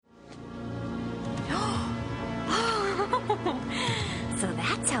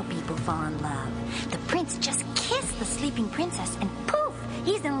fall in love. The prince just kissed the sleeping princess and poof,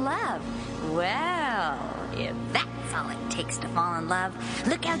 he's in love. Well, if that's all it takes to fall in love,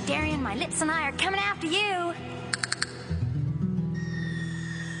 look out, Darian, my lips and I are coming after you.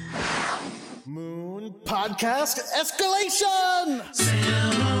 Moon Podcast Escalation!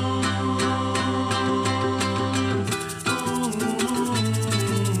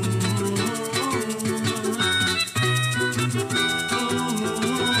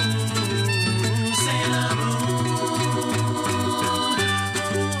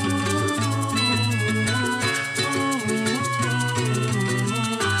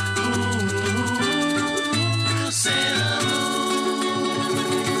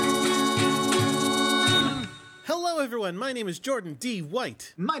 Everyone, my name is Jordan D.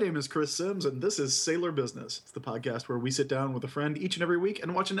 White. My name is Chris Sims, and this is Sailor Business. It's the podcast where we sit down with a friend each and every week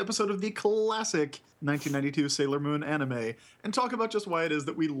and watch an episode of the classic 1992 Sailor Moon anime and talk about just why it is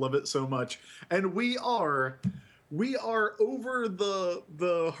that we love it so much. And we are over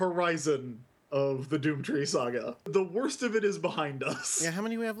the horizon of the Doomtree Saga. The worst of it is behind us. Yeah, how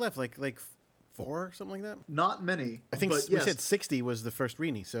many we have left? Like 4 or something like that? Not many. I think but we yes. said 60 was the first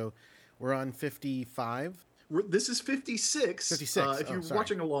Rini, so we're on 55. This is 56. 56. If you're sorry.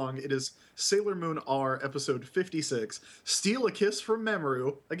 watching along, it is Sailor Moon R, episode 56. Steal a Kiss from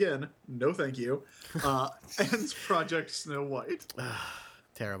Mamoru. Again, no thank you. And Project Snow White.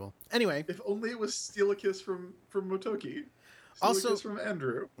 Terrible. Anyway. If only it was Steal a Kiss from Motoki. Also, a Kiss from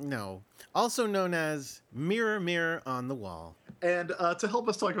Andrew. No. Also known as Mirror, Mirror on the Wall. And to help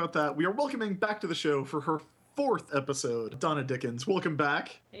us talk about that, we are welcoming back to the show for her 4th episode, Donna Dickens. Welcome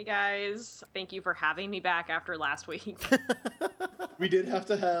back. Hey guys, thank you for having me back after last week. We did have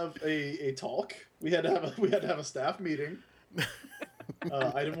to have a talk. We had to have a staff meeting.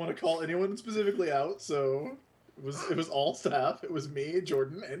 I didn't want to call anyone specifically out, so it was all staff. It was me,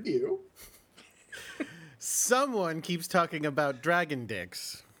 Jordan, and you. Someone keeps talking about dragon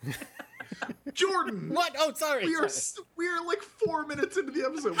dicks. Jordan! What? Oh, sorry. We are like 4 minutes into the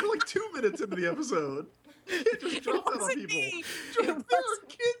episode. We're like 2 minutes into the episode. It just dropped out on people. Jordan, there are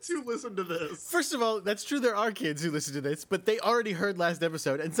kids who listen to this. First of all, that's true. There are kids who listen to this, but they already heard last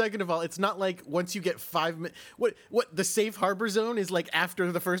episode. And second of all, it's not like once you get 5 minutes. What the safe harbor zone is like after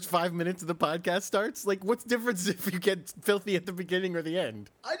the first 5 minutes of the podcast starts. Like, what's the difference if you get filthy at the beginning or the end?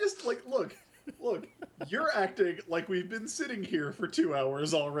 I just look. You're acting like we've been sitting here for 2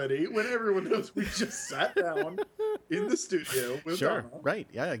 hours already when everyone knows we just sat down in the studio with Sure. Donna. Right.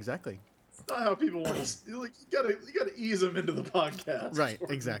 Yeah. Exactly. Not how people want to. Like, you gotta ease them into the podcast. Right.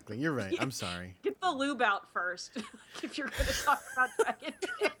 Exactly. You're right. I'm sorry. Get the lube out first if you're going to talk about dragon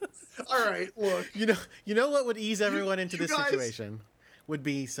dicks. All right. Look. You know what would ease everyone into you this guys- situation would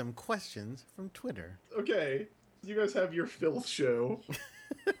be some questions from Twitter. Okay. You guys have your filth show.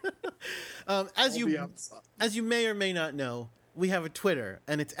 As I'll be outside. you may or may not know, we have a Twitter,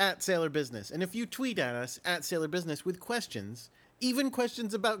 and it's at Sailor Business. And if you tweet at us at Sailor Business with questions, even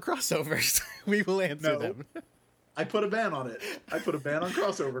questions about crossovers, we will answer them. I put a ban on it. I put a ban on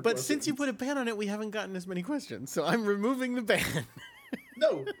crossover. But questions. since you put a ban on it, we haven't gotten as many questions, so I'm removing the ban.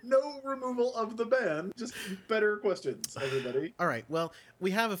 no removal of the ban. Just better questions, everybody. All right, well, we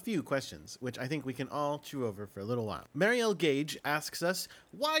have a few questions, which I think we can all chew over for a little while. Marielle Gage asks us,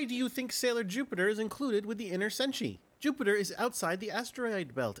 why do you think Sailor Jupiter is included with the inner Senshi? Jupiter is outside the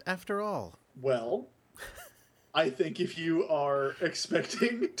asteroid belt, after all. Well, I think if you are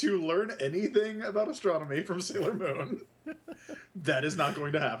expecting to learn anything about astronomy from Sailor Moon, that is not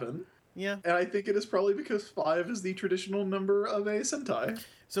going to happen. Yeah. And I think it is probably because 5 is the traditional number of a Sentai.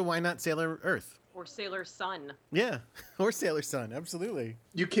 So why not Sailor Earth? Or Sailor Sun. Yeah, or Sailor Sun, absolutely.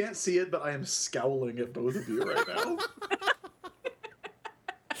 You can't see it, but I am scowling at both of you right now.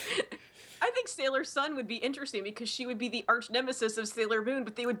 I think Sailor Sun would be interesting because she would be the arch nemesis of Sailor Moon,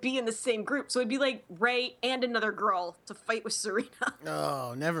 but they would be in the same group. So it'd be like Rei and another girl to fight with Serena.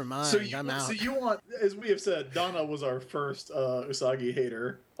 Oh, never mind. I'm out. So you want, as we have said, Donna was our first Usagi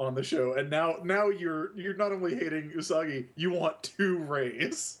hater on the show, and now you're not only hating Usagi, you want 2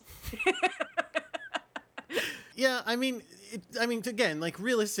 Reis. Yeah, I mean, again, like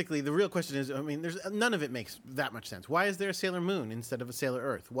realistically, the real question is, there's none of it makes that much sense. Why is there a Sailor Moon instead of a Sailor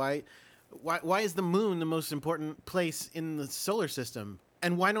Earth? Why is the moon the most important place in the solar system?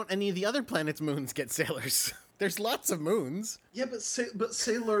 And why don't any of the other planets' moons get sailors? There's lots of moons. Yeah, but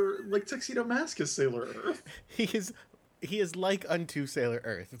Sailor, like Tuxedo Mask is Sailor Earth. He is like unto Sailor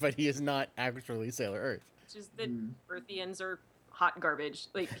Earth, but he is not actually Sailor Earth. Which is that Earthians are hot garbage.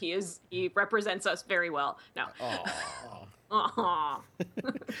 Like he represents us very well. No.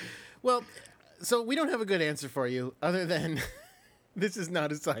 Well, so we don't have a good answer for you other than This is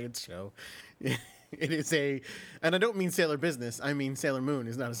not a science show. It is and I don't mean Sailor Business. I mean Sailor Moon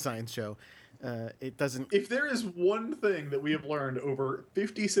is not a science show. It doesn't. If there is one thing that we have learned over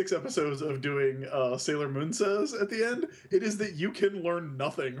 56 episodes of doing Sailor Moon Says at the end, it is that you can learn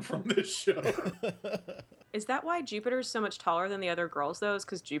nothing from this show. Is that why Jupiter is so much taller than the other girls, though? Is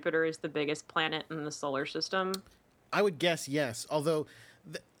because Jupiter is the biggest planet in the solar system? I would guess yes. Although,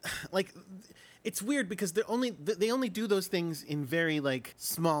 it's weird because they only do those things in very like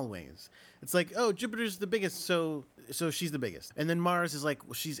small ways. It's like, oh, Jupiter's the biggest, so she's the biggest, and then Mars is like,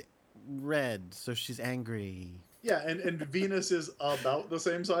 well, she's red, so she's angry. Yeah, and Venus is about the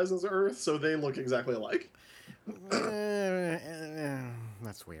same size as Earth, so they look exactly alike.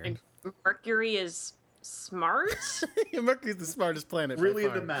 That's weird. And Mercury is smart? Mercury's the smartest planet. Really by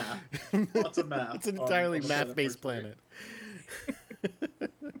far. into math. Lots of math. It's an entirely on math-based Mercury.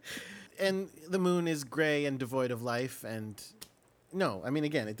 planet. And the moon is gray and devoid of life, and no, I mean,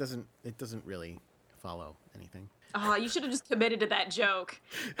 again, it doesn't really follow anything. Oh, you should have just committed to that joke.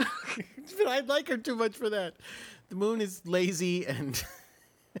 But I like her too much for that. The moon is lazy and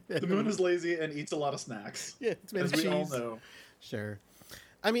The moon is lazy and eats a lot of snacks. yeah, it's made As of we all cheese. know. Sure.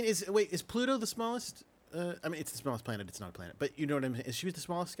 I mean, is Pluto the smallest? I mean, it's the smallest planet. It's not a planet, but you know what I mean. Is she the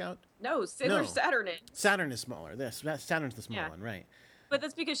smallest scout? No, Sailor No. Saturn is. Saturn is smaller. Saturn's the small Yeah. one, right? But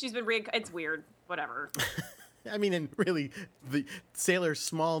that's because she's been it's weird. Whatever. I mean, and really, the Sailor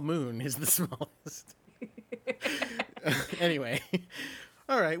Small Moon is the smallest. Anyway,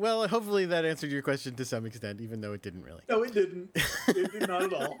 all right. Well, hopefully that answered your question to some extent, even though it didn't really. No, it didn't. It did not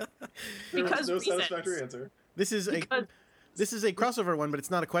at all. There Because was no reasons. satisfactory answer. This is a crossover one, but it's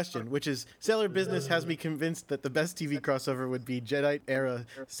not a question, which is Sailor Business has me convinced that the best TV crossover would be Jedi era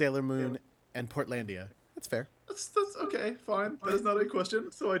Sailor Moon and Portlandia. That's fair. That's okay, fine. That is not a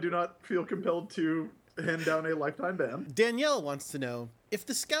question, so I do not feel compelled to hand down a lifetime ban. Danielle wants to know, if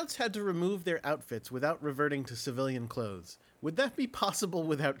the scouts had to remove their outfits without reverting to civilian clothes, would that be possible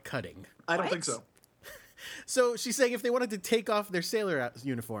without cutting? I don't What? think so. So she's saying if they wanted to take off their sailor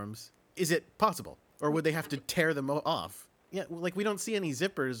uniforms, is it possible? Or would they have to tear them off? Yeah, like we don't see any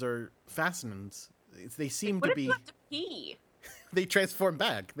zippers or fastenings. They seem What to if be... you have to pee? They transform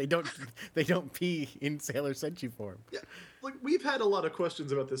back. They don't pee in Sailor Senshi form. Yeah, like we've had a lot of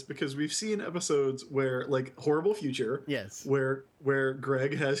questions about this because we've seen episodes where, like Horrible Future, Yes. where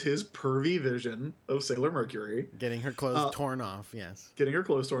Greg has his pervy vision of Sailor Mercury Getting her clothes torn off, yes. getting her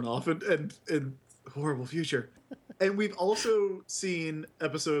clothes torn off, and Horrible Future. And we've also seen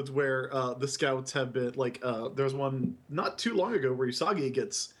episodes where the scouts have been like, there's one not too long ago where Usagi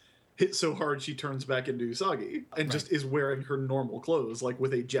gets hit so hard she turns back into Usagi and just is wearing her normal clothes, like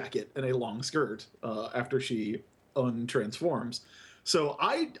with a jacket and a long skirt after she untransforms. So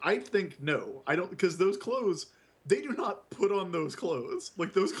I think no, I don't, because those clothes, they do not put on those clothes.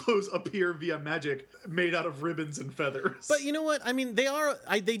 Like those clothes appear via magic made out of ribbons and feathers. But you know what? I mean,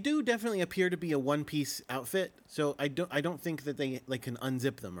 they do definitely appear to be a one-piece outfit. So I don't think that they like can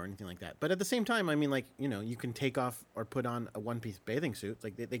unzip them or anything like that. But at the same time, I mean, like, you know, you can take off or put on a one-piece bathing suit.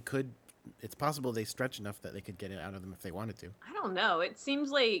 Like they could. It's possible they stretch enough that they could get it out of them if they wanted to. I don't know. It seems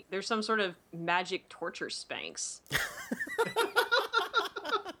like there's some sort of magic torture Spanx.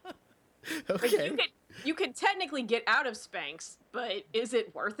 Like Okay. you could technically get out of Spanx, but is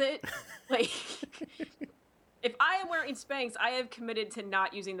it worth it? Like, if I am wearing Spanx, I have committed to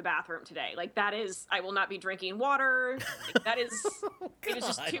not using the bathroom today. Like, that is, I will not be drinking water. Like, that is, it is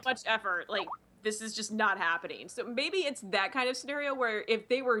just too much effort. Like, this is just not happening. So maybe it's that kind of scenario where if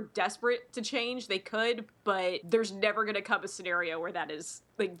they were desperate to change, they could, but there's never going to come a scenario where that is,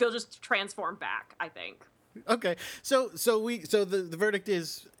 like, they'll just transform back, I think. Okay. So the verdict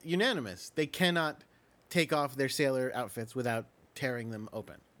is unanimous. They cannot take off their sailor outfits without tearing them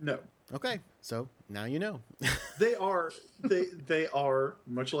open. no. Okay. So now you know. They are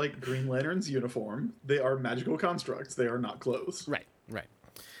much like Green Lantern's uniform. They are magical constructs. They are not clothes. Right.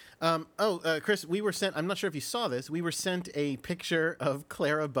 Chris, we were sent, I'm not sure if you saw this, we were sent a picture of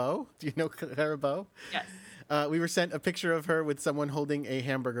Clara Bow. Do you know Clara Bow? Yes. We were sent a picture of her with someone holding a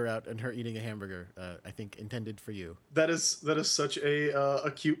hamburger out and her eating a hamburger, I think intended for you. That is such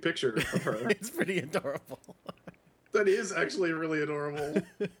a cute picture of her. It's pretty adorable. That is actually really adorable.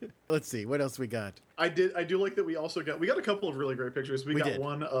 Let's see, what else we got? I do like that we got a couple of really great pictures. We got did.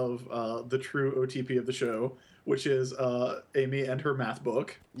 one of the true OTP of the show, which is Amy and her math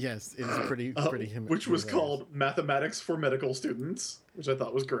book, Yes, it is pretty which was hilarious. called Mathematics for Medical Students, which I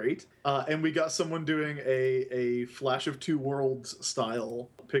thought was great. And we got someone doing a Flash of Two Worlds style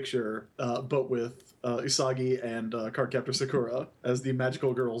picture, but with Usagi and Cardcaptor Sakura as the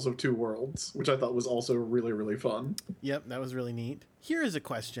magical girls of two worlds, which I thought was also really, really fun. Yep, that was really neat. Here is a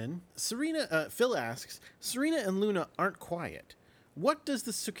question. Phil asks, Serena and Luna aren't quiet. What does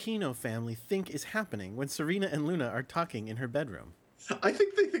the Tsukino family think is happening when Serena and Luna are talking in her bedroom? I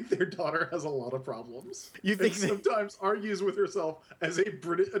think they think their daughter has a lot of problems. You think and sometimes argues with herself as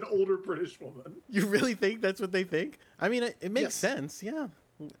an older British woman. You really think that's what they think? I mean, it makes sense, yeah.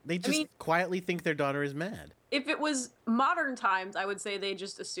 They just quietly think their daughter is mad. If it was modern times, I would say they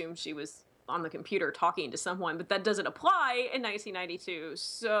just assumed she was on the computer talking to someone, but that doesn't apply in 1992.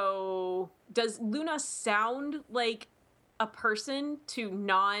 So does Luna sound like a person to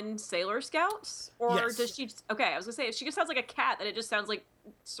non-Sailor Scouts? Or Yes. does she... Okay, I was gonna say, if she just sounds like a cat, then it just sounds like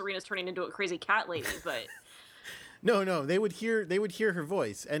Serena's turning into a crazy cat lady, but... No, they would hear her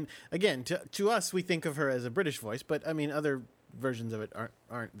voice. And again, to us, we think of her as a British voice, but I mean, other versions of it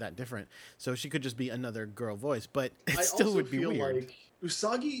aren't that different. So she could just be another girl voice, but it still would be weird. I also feel like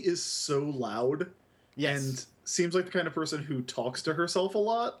Usagi is so loud. Yes. And seems like the kind of person who talks to herself a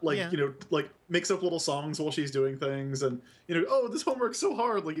lot. Like, like makes up little songs while she's doing things. And, oh, this homework's so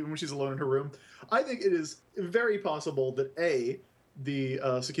hard. Like, even when she's alone in her room. I think it is very possible that the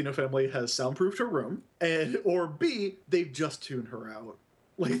Tsukino family has soundproofed her room. Or B, they've just tuned her out.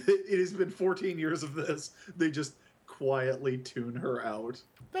 Like, it has been 14 years of this. They just quietly tune her out.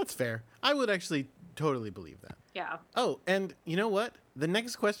 That's fair. I would actually totally believe that. Yeah. Oh, and you know what? The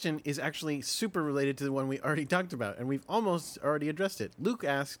next question is actually super related to the one we already talked about, and we've almost already addressed it. Luke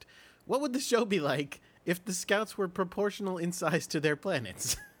asked, what would the show be like if the Scouts were proportional in size to their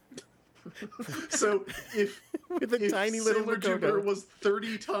planets? So if tiny little Sailor Makoto Jupiter was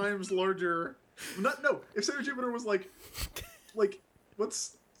 30 times larger, if Sailor Jupiter was like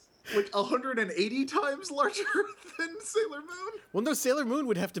 180 times larger than Sailor Moon? Well, no, Sailor Moon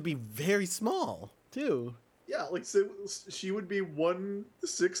would have to be very small, too. Yeah, so she would be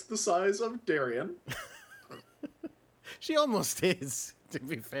 1/6 the size of Darien. She almost is, to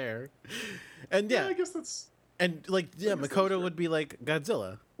be fair. And yeah, I guess that's... And Makoto would be like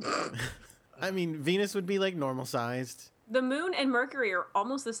Godzilla. I mean, Venus would be like normal sized. The moon and Mercury are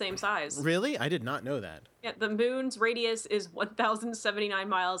almost the same size. Really? I did not know that. Yeah, the moon's radius is 1,079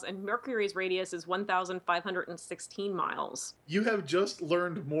 miles, and Mercury's radius is 1,516 miles. You have just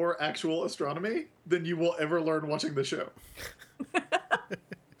learned more actual astronomy than you will ever learn watching the show.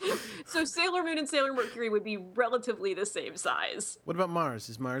 So Sailor Moon and Sailor Mercury would be relatively the same size. What about Mars?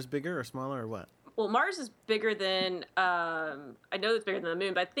 Is Mars bigger or smaller or what? Well, Mars is bigger than, I know it's bigger than the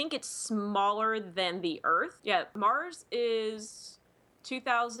moon, but I think it's smaller than the Earth. Yeah, Mars is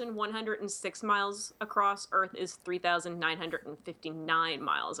 2,106 miles across. Earth is 3,959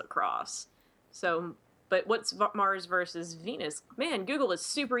 miles across. So, but what's Mars versus Venus? Man, Google is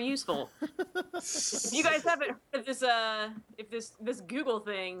super useful. If you guys haven't heard of this Google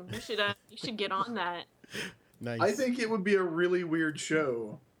thing, you should get on that. Nice. I think it would be a really weird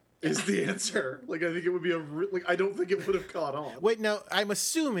show. Is the answer. I think it would be I don't think it would have caught on. Wait, now, I'm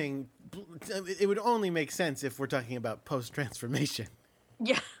assuming it would only make sense if we're talking about post-transformation.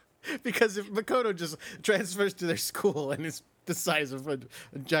 Yeah. Because if Makoto just transfers to their school and is the size of a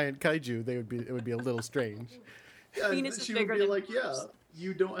giant kaiju, it would be a little strange. Yeah, Venus is she would bigger be than like, Mars.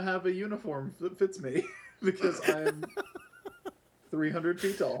 you don't have a uniform that fits me because I'm 300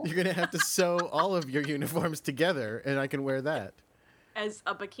 feet tall. You're going to have to sew all of your uniforms together, and I can wear that. As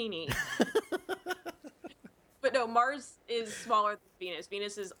a bikini. But no, Mars is smaller than Venus.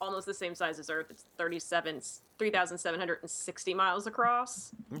 Venus is almost the same size as Earth. It's 3,760 miles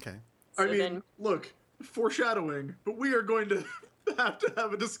across. Okay. So look, foreshadowing, but we are going to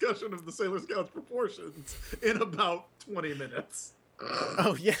have a discussion of the Sailor Scouts proportions in about 20 minutes.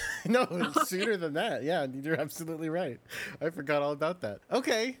 Oh, yeah. No, sooner than that. Yeah, you're absolutely right. I forgot all about that.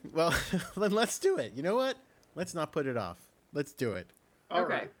 Okay, well, then let's do it. You know what? Let's not put it off. Let's do it. All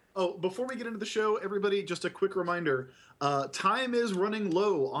right. Oh, before we get into the show, everybody, just a quick reminder. Time is running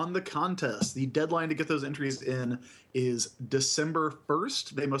low on the contest. The deadline to get those entries in is December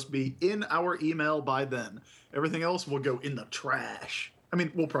 1st. They must be in our email by then. Everything else will go in the trash. I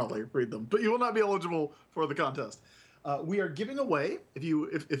mean, we'll probably read them, but you will not be eligible for the contest. We are giving away,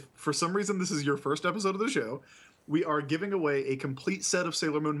 if for some reason this is your first episode of the show, we are giving away a complete set of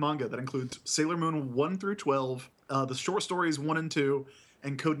Sailor Moon manga that includes Sailor Moon 1 through 12, the short stories 1 and 2,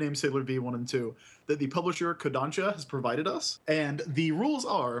 and Codename Sailor V 1 and 2 that the publisher Kodansha has provided us. And the rules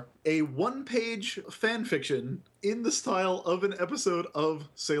are a one-page fan fiction in the style of an episode of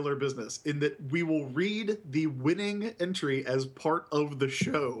Sailor Business, in that we will read the winning entry as part of the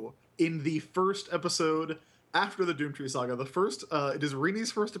show in the first episode after the Doomtree Saga. The first, it is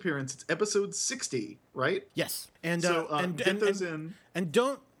Rini's first appearance. It's episode 60, right? Yes, and So get those and, in. and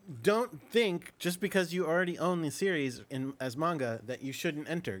don't think just because you already own the series as manga that you shouldn't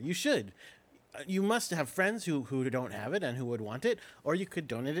enter. You should. You must have friends who don't have it and who would want it, or you could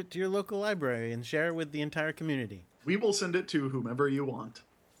donate it to your local library and share it with the entire community. We will send it to whomever you want.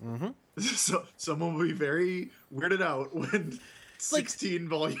 Mm-hmm. So someone will be very weirded out when 16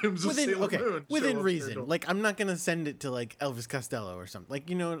 volumes of Sailor Moon within show up reason. Like, I'm not gonna send it to like Elvis Costello or something. Like,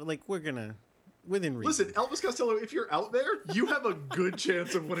 we're gonna within reason. Listen, Elvis Costello, if you're out there, you have a good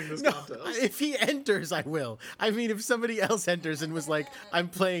chance of winning this contest. If he enters, I will. I mean, if somebody else enters and was like, I'm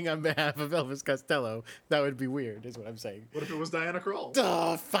playing on behalf of Elvis Costello, that would be weird, is what I'm saying. What if it was Diana Krall?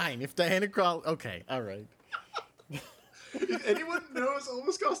 Oh, fine. If Diana Krall... Okay, all right. If anyone knows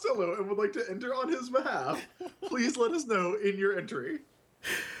Elvis Costello and would like to enter on his behalf, please let us know in your entry.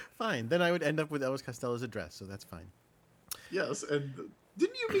 Fine. Then I would end up with Elvis Costello's address, so that's fine. Yes, and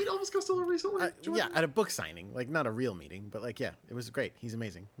didn't you meet Elvis Costello recently? Yeah, at a book signing. Like, not a real meeting, but like, yeah, it was great. He's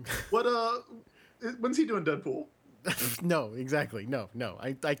amazing. What, when's he doing Deadpool? No, exactly. No.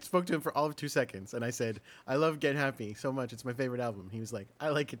 I spoke to him for all of 2 seconds, and I said, I love Get Happy so much. It's my favorite album. He was like, I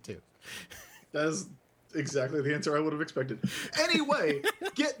like it too. That is exactly the answer I would have expected. Anyway,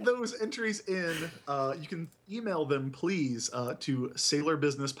 get those entries in. You can email them, please, to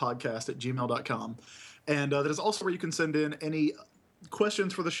sailorbusinesspodcast@gmail.com. And that is also where you can send in any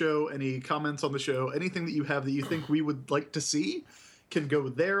questions for the show, any comments on the show, anything that you have that you think we would like to see can go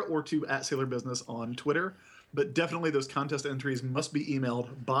there, or to @SailorBusiness on Twitter. But definitely those contest entries must be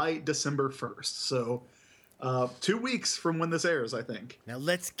emailed by December 1st. So 2 weeks from when this airs, I think. Now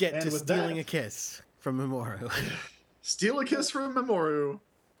let's get And to with stealing that- a kiss from Mamoru. Steal a Kiss from Mamoru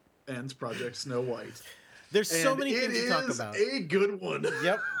ends Project Snow White. There's so And many it things to talk is about. a good one.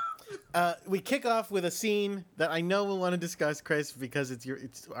 Yep. We kick off with a scene that I know we'll want to discuss, Chris, because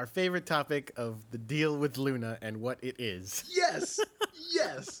it's our favorite topic of the deal with Luna and what it is. Yes.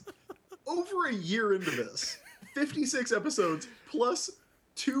 Over a year into this, 56 episodes plus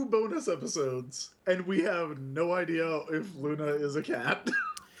 2 bonus episodes, and we have no idea if Luna is a cat.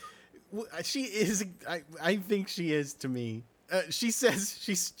 She is. I think she is to me. She says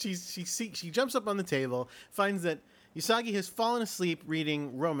she jumps up on the table, finds that Usagi has fallen asleep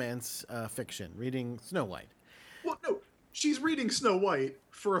reading romance fiction, reading Snow White. Well, no, she's reading Snow White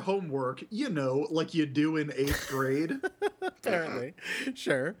for homework, like you do in 8th grade. Apparently,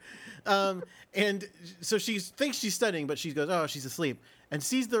 sure. And so she thinks she's studying, but she goes, "Oh, she's asleep," and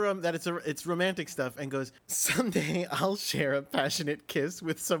sees that it's romantic stuff, and goes, "Someday I'll share a passionate kiss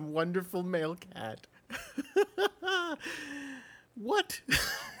with some wonderful male cat." What?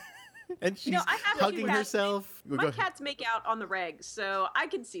 And she's I have hugging cats. herself. Go My ahead. cats make out on the regs, so I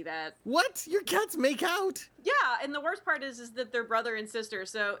can see that. What? Your cats make out? Yeah, and the worst part is that they're brother and sister,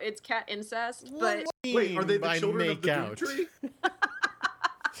 so it's cat incest. But Wait, are they the By children of make the out? Doom Tree?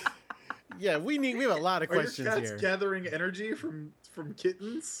 Yeah, we have a lot of Are your questions cats here. gathering energy from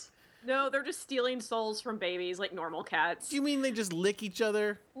kittens? no, they're just stealing souls from babies like normal cats. Do you mean they just lick each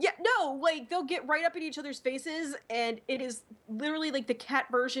other? Yeah, no, like they'll get right up in each other's faces, and it is literally like the cat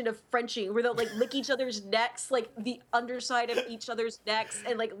version of Frenching, where they'll like lick each other's necks, like the underside of each other's necks,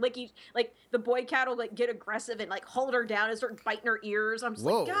 and like like the boy cat will like get aggressive and like hold her down and start biting her ears. I'm just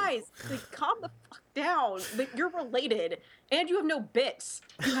Whoa. like, guys, like calm the fuck down. Like, you're related, and you have no bits.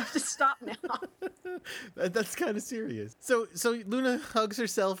 You have to stop now. That's kind of serious. So Luna hugs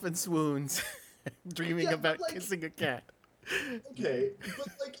herself and swoons, dreaming Yeah, about but, like- kissing a cat. Okay, but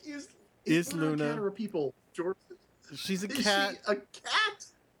like, is Luna- a cat or a people? George? She's a Is cat. she a cat?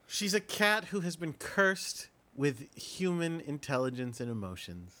 She's a cat who has been cursed with human intelligence and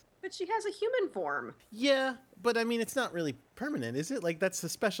emotions. But she has a human form. Yeah, but I mean, it's not really permanent, is it? Like, that's a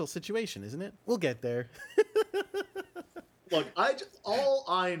special situation, isn't it? We'll get there. Look, all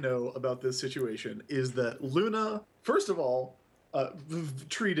I know about this situation is that Luna, first of all,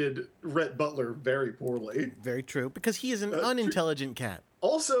 treated Rhett Butler very poorly. Very true, because he is an True. unintelligent cat.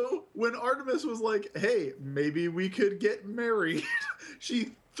 Also, when Artemis was like, hey, maybe we could get married,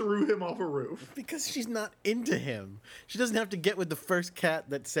 she threw him off a roof. Because she's not into him. She doesn't have to get with the first cat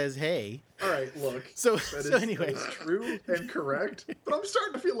that says hey. All right, look. So that anyway. is true and correct. But I'm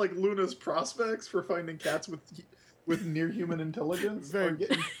starting to feel like Luna's prospects for finding cats with near human intelligence are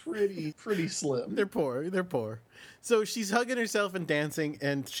getting pretty slim. They're poor. So she's hugging herself and dancing,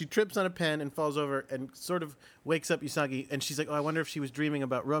 and she trips on a pen and falls over and sort of wakes up Usagi, and she's like, oh, I wonder if she was dreaming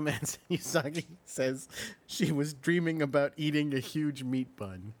about romance. Usagi says she was dreaming about eating a huge meat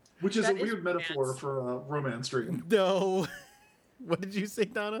bun. Which is That a is weird metaphor romance. for a romance dream. No. What did you say,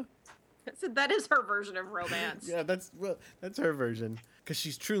 Donna? So that is her version of romance. Yeah, that's her version. Because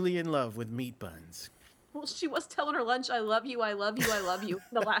she's truly in love with meat buns. Well, she was telling her lunch, I love you, I love you, I love you, in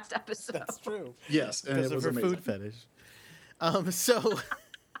the last episode. That's true. Yes, and Because it of was her amazing. food fetish. So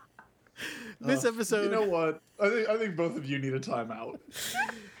this episode. You know what? I think both of you need a timeout.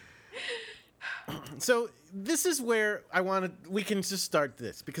 So this is where we can just start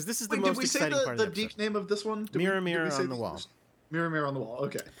this because this is the Wait, most did we say exciting part the of the deep episode. name of this one? Mirror, Mirror on the Wall. Mirror, Mirror on the Wall.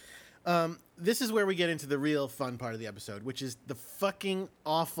 Okay. This is where we get into the real fun part of the episode, which is the fucking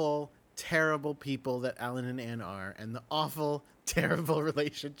awful, terrible people that Alan and Anne are, and the awful, terrible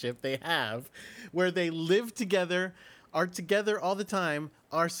relationship they have, where they live together, are together all the time,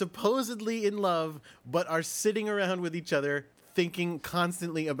 are supposedly in love, but are sitting around with each other thinking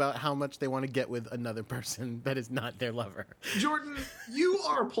constantly about how much they want to get with another person that is not their lover. Jordan, you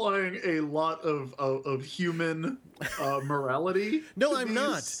are applying a lot of human morality. No, to I'm these.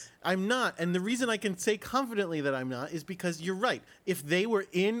 not. I'm not. And the reason I can say confidently that I'm not is because you're right. If they were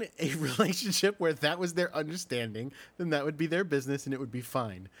in a relationship where that was their understanding, then that would be their business and it would be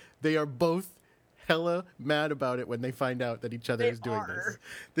fine. They are both hella mad about it when they find out that each other is doing this.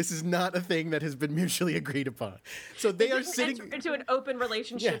 This is not a thing that has been mutually agreed upon. So they are sitting enter into an open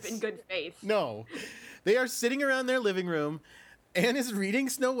relationship Yes. in good faith. No. They are sitting around their living room. Anne is reading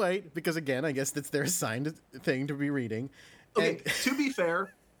Snow White because, again, I guess that's their assigned thing to be reading. Okay, And- to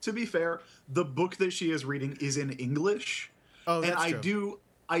be fair, the book that she is reading is in English. Oh, and that's true.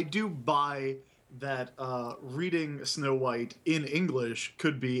 I do buy that reading Snow White in English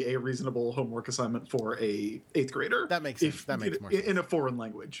could be a reasonable homework assignment for a 8th grader. That makes sense. That makes more sense. In a foreign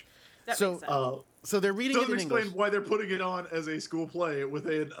language. That So, makes sense. So they're reading it Doesn't in explain English. why they're putting it on as a school play with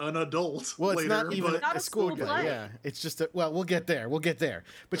an adult. Well, it's later, not even but Not a a school school guy. play. Yeah, it's just we'll get there. We'll get there.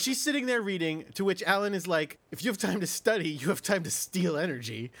 But she's sitting there reading, to which Alan is like, if you have time to study, you have time to steal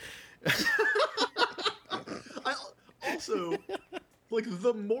energy. I also like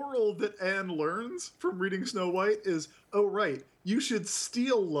the moral that Anne learns from reading Snow White is, oh right, you should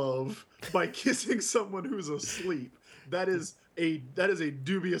steal love by kissing someone who's asleep. That is a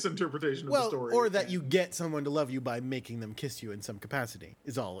dubious interpretation of the Well, story. or that you get someone to love you by making them kiss you in some capacity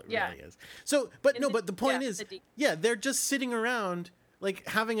is all it Yeah. really is. So, but In no, the- but the point yeah, is, the deep- yeah, they're just sitting around like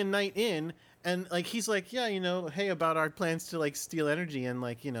having a night in, and like he's like, yeah, hey, about our plans to like steal energy and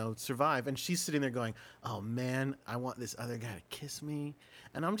like survive, and she's sitting there going, oh man, I want this other guy to kiss me,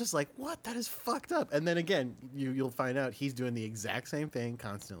 and I'm just like, what? That is fucked up. And then again, you'll find out he's doing the exact same thing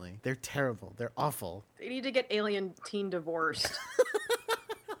constantly. They're terrible. They're awful. They need to get alien teen divorced.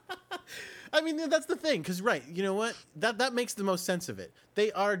 I mean, that's the thing, because right, you know what? That makes the most sense of it.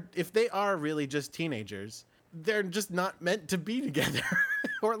 If they are really just teenagers, they're just not meant to be together,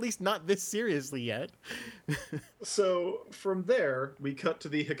 or at least not this seriously yet. So from there, we cut to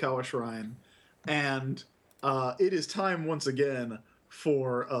the Hikawa Shrine, and it is time once again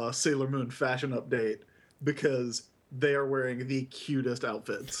for a Sailor Moon fashion update because they are wearing the cutest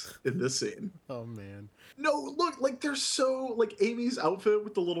outfits in this scene. Oh man, No, look, like they're so like Amy's outfit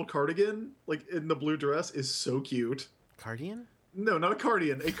with the little cardigan, like in the blue dress, is so cute. cardigan? No, not a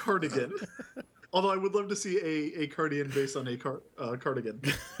cardigan, a cardigan. Although I would love to see a cardigan based on a cardigan.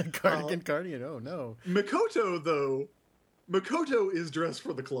 Cardigan? Oh no. Makoto is dressed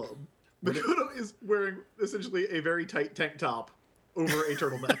for the club. Makoto is wearing essentially a very tight tank top over a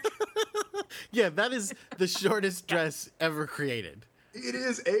turtleneck. Yeah, that is the shortest dress ever created. It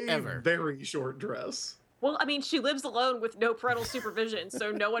is a Ever. very short dress. Well, I mean, she lives alone with no parental supervision,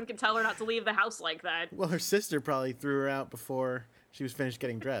 so no one can tell her not to leave the house like that. Well, her sister probably threw her out before she was finished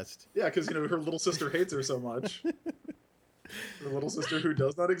getting dressed. Yeah, because her little sister hates her so much. Her little sister who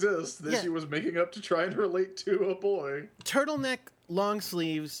does not exist that Yeah. she was making up to try and relate to a boy. Turtleneck, long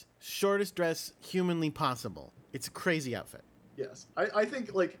sleeves, shortest dress humanly possible. It's a crazy outfit. Yes, I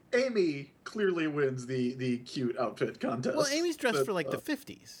think like Amy clearly wins the cute outfit contest. Well, Amy's dressed But, for like the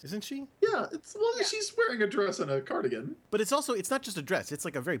 50s, isn't she? Yeah, she's wearing a dress and a cardigan. But it's not just a dress. It's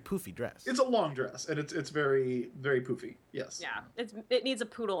like a very poofy dress. It's a long dress and it's very very poofy. Yes. Yeah, it needs a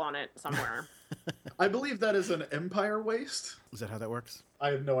poodle on it somewhere. I believe that is an empire waist. Is that how that works? I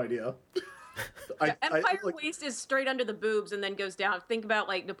have no idea. Empire waist is straight under the boobs and then goes down. Think about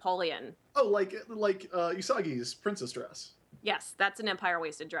like Napoleon. Oh, like Usagi's princess dress. Yes, that's an empire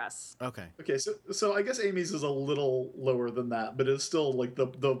waisted dress. Okay. Okay, so I guess Amy's is a little lower than that, but it's still like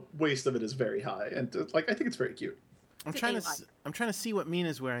the waist of it is very high, and like I think it's very cute. I'm It's trying an to A-line. I'm trying to see what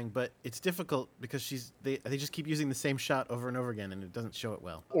Mina's wearing, but it's difficult because they just keep using the same shot over and over again, and it doesn't show it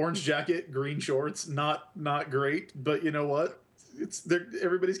well. Orange jacket, green shorts, not great, but you know what?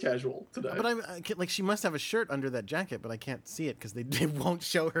 everybody's casual today. But like, she must have a shirt under that jacket, but I can't see it because they won't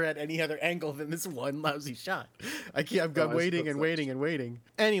show her at any other angle than this one lousy shot. I'm waiting and waiting and waiting.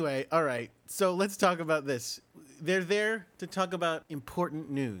 Anyway, all right. So let's talk about this. They're there to talk about important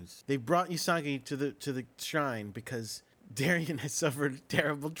news. They brought Usagi to the shrine because Darien has suffered a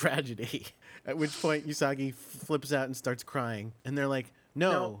terrible tragedy. At which point Usagi flips out and starts crying, and they're like,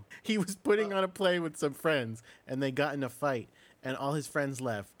 "No, he was putting on a play with some friends, and they got in a fight." And all his friends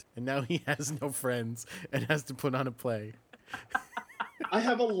left, and now he has no friends and has to put on a play. I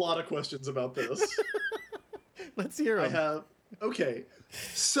have a lot of questions about this. Let's hear them. Okay,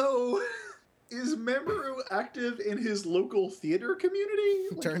 so is Mamoru active in his local theater community?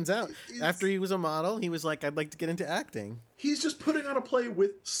 Like, Turns out, after he was a model, he was like, "I'd like to get into acting." He's just putting on a play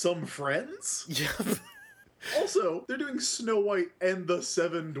with some friends? Yep. Also, they're doing Snow White and the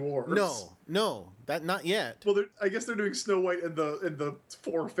Seven Dwarfs. No, that not yet. Well, I guess they're doing Snow White and the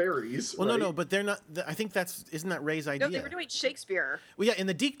Four Fairies. Well, right? no, but they're not. I think isn't that Ray's idea? No, they were doing Shakespeare. Well, yeah, in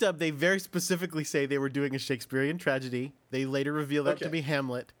the Deke dub, they very specifically say they were doing a Shakespearean tragedy. They later reveal that to be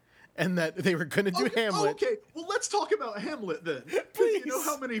Hamlet, and that they were going to do Hamlet. Okay, well, let's talk about Hamlet then. Please. You know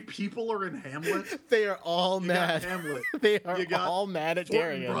how many people are in Hamlet? They are all mad. Got Hamlet. They are You got all mad at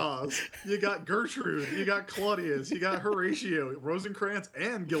Darien. Fortinbras. You got Gertrude. You got Claudius. You got Horatio, Rosencrantz,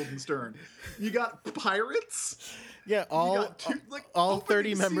 and Guildenstern. You got pirates. Yeah, all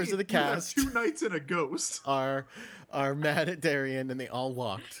 30 members of the cast You got 2 knights and a ghost. are mad at Darien, and they all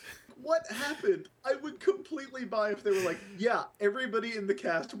walked. What happened? I would completely buy if they were like, yeah, everybody in the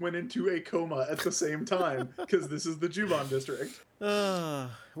cast went into a coma at the same time because this is the Juban district.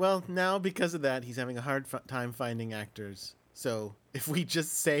 Well, now because of that, he's having a hard time finding actors. So if we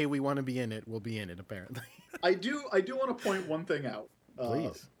just say we want to be in it, we'll be in it, apparently. I do want to point one thing out.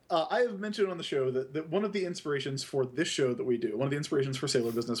 Please. I have mentioned on the show that one of the inspirations for this show that we do, one of the inspirations for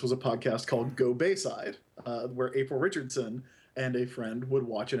Sailor Business was a podcast called Go Bayside, where April Richardson and a friend would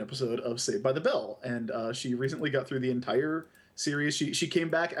watch an episode of Saved by the Bell. And she recently got through the entire series. She came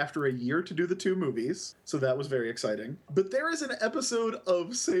back after a year to do the 2 movies, so that was very exciting. But there is an episode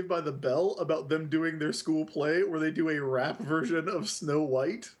of Saved by the Bell about them doing their school play where they do a rap version of Snow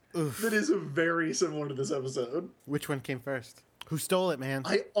White. Oof. That is very similar to this episode. Which one came first? Who stole it, man?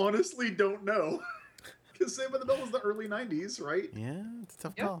 I honestly don't know. Because Saved by the Bell was the early 90s, right? Yeah, it's a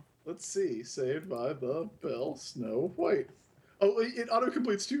tough call. Let's see. Saved by the Bell, Snow White. Oh, it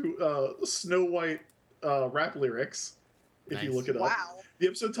auto-completes to Snow White rap lyrics, if you look it up. Wow. The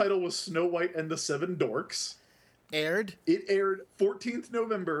episode title was Snow White and the Seven Dorks. Aired? It aired 14th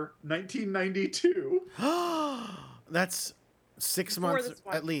November, 1992. That's 6 Before months this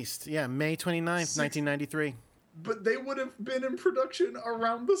one. at least. Yeah, May 29th, 1993. But they would have been in production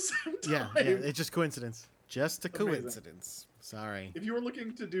around the same Yeah, time. it's just coincidence. Just a Amazing. coincidence. Sorry. If you were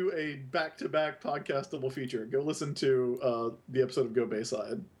looking to do a back-to-back podcast double feature, go listen to the episode of Go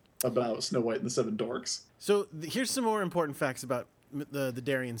Bayside about Snow White and the Seven Dorks. So here's some more important facts about the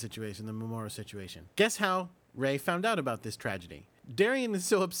Darien situation, the Momoro situation. Guess how Ray found out about this tragedy? Darien is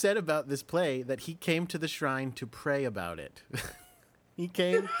so upset about this play that he came to the shrine to pray about it. He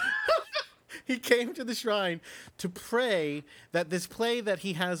came to the shrine to pray that this play that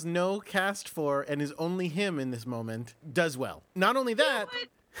he has no cast for and is only him in this moment does well. Not only that,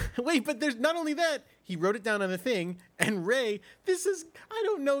 wait, but there's not only that, he wrote it down on a thing, and Ray, I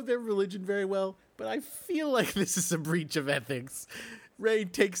don't know their religion very well, but I feel like this is a breach of ethics. Ray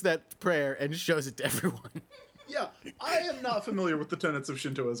takes that prayer and shows it to everyone. Yeah, I am not familiar with the tenets of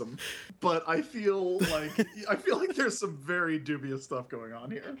Shintoism, but I feel like there's some very dubious stuff going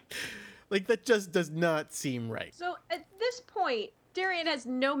on here. Like, that just does not seem right. So at this point, Darien has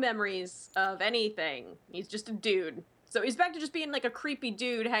no memories of anything. He's just a dude. So he's back to just being like a creepy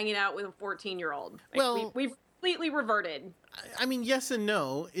dude hanging out with a 14-year-old. Like, Well- we've completely reverted. I mean, yes and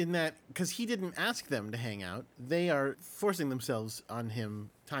no, in that, because he didn't ask them to hang out. They are forcing themselves on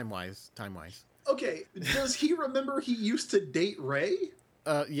him time-wise. Okay, does he remember he used to date Ray?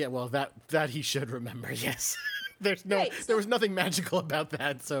 Yeah, well, that he should remember, yes. There was nothing magical about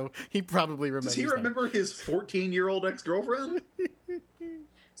that, so he probably remembers. Does he remember his 14-year-old ex-girlfriend?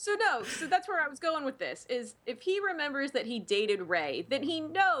 So that's where I was going with this, is if he remembers that he dated Ray, then he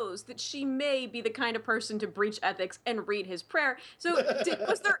knows that she may be the kind of person to breach ethics and read his prayer. So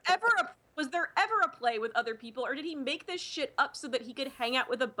was there ever a play with other people, or did he make this shit up so that he could hang out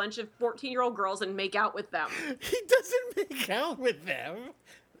with a bunch of 14-year-old girls and make out with them? He doesn't make out with them.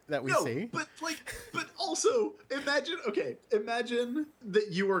 That we see. But also imagine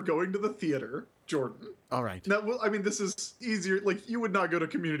that you are going to the theater Jordan. All right. Now, well, I mean, this is easier. Like, you would not go to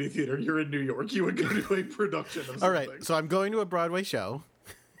community theater. You're in New York. You would go to a production of something. All right. So I'm going to a Broadway show.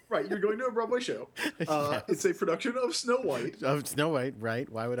 Right, you're going to a Broadway show. Yes. It's a production of Snow White. Of Snow White, right?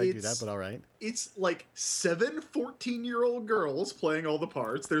 Why would I do that? But all right. It's like 7 14-year-old girls playing all the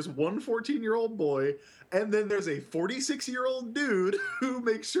parts. There's one 14-year-old boy, and then there's a 46-year-old dude who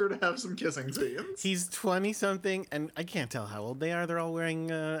makes sure to have some kissing scenes. He's 20-something, and I can't tell how old they are. They're all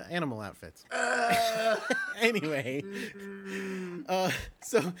wearing animal outfits. Anyway. I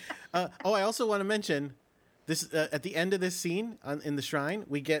also want to mention... This at the end of this scene in the shrine,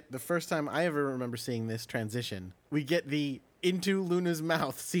 we get the first time I ever remember seeing this transition. We get the into Luna's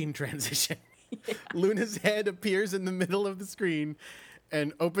mouth scene transition. Yeah. Luna's head appears in the middle of the screen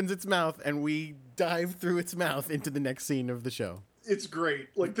and opens its mouth, and we dive through its mouth into the next scene of the show. It's great.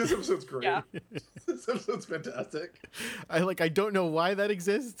 Like, this episode's great. Yeah. This episode's fantastic. I don't know why that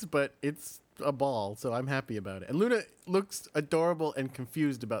exists, but it's a ball, so I'm happy about it. And Luna looks adorable and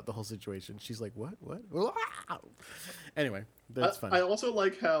confused about the whole situation. She's like, what? Anyway, that's fun. I also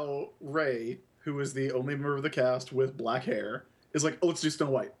like how Ray, who is the only member of the cast with black hair, is like, oh, let's do Snow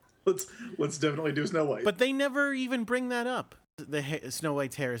White. Let's definitely do Snow White. But they never even bring that up. Snow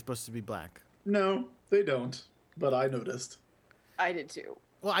White's hair is supposed to be black. No, they don't. But I noticed. I did too.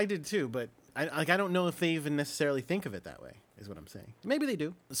 Well, I did too, but I don't know if they even necessarily think of it that way, is what I'm saying. Maybe they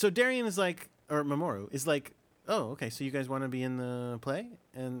do. So Darien is like, or Mamoru is like, oh, okay, so you guys want to be in the play?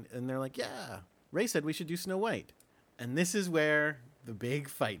 And they're like, yeah. Ray said we should do Snow White. And this is where the big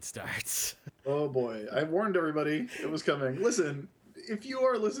fight starts. Oh boy, I warned everybody it was coming. Listen, if you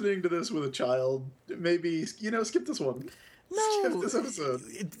are listening to this with a child, maybe, skip this one. No, skip this episode.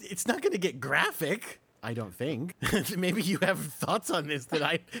 It's not going to get graphic. I don't think. Maybe you have thoughts on this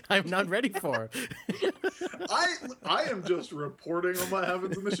that I'm not ready for. I am just reporting on what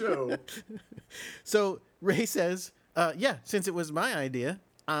happens in the show. So Ray says, yeah, since it was my idea,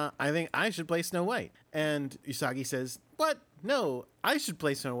 I think I should play Snow White. And Usagi says, what? No, I should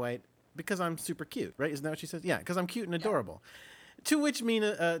play Snow White because I'm super cute, right? Isn't that what she says? Yeah, because I'm cute and adorable. Yeah. To which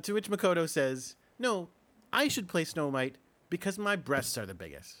Makoto says, no, I should play Snow White because my breasts are the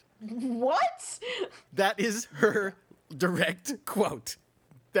biggest. What? That is her direct quote.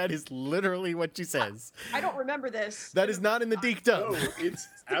 That is literally what she says. I don't remember this. That is not in the Deke dub. No, it's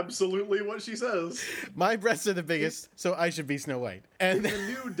absolutely what she says. My breasts are the biggest, so I should be Snow White. And in the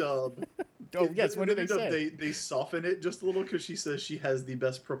new dub. Oh, yes, what do they say? They soften it just a little because she says she has the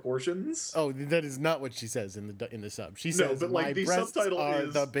best proportions. Oh, that is not what she says in the sub. She says, but like, my the breasts subtitle are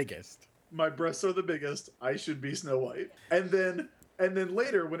is, the biggest. My breasts are the biggest. I should be Snow White. And then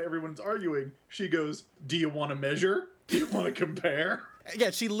later, when everyone's arguing, she goes, do you want to measure? Do you want to compare?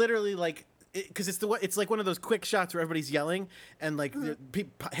 Yeah, she literally, like, because it's like one of those quick shots where everybody's yelling and like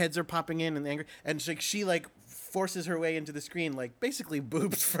heads are popping in and angry, and she like forces her way into the screen, like basically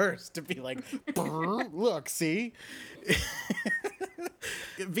boobs first to be like, look, see.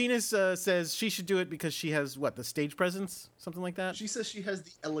 Venus says she should do it because she has the stage presence, something like that. She says she has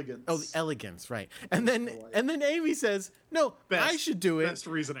the elegance. Oh, the elegance, right? And then Amy says, no, I should do it best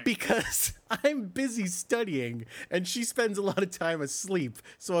reasoning. Because I'm busy studying, and she spends a lot of time asleep,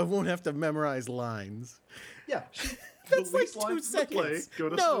 so I won't have to memorize lines. Yeah, that's the like least 2 lines in the play seconds. go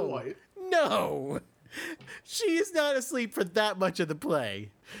to Snow White. No, she is not asleep for that much of the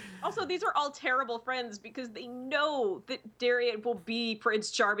play. Also, these are all terrible friends because they know that Darien will be Prince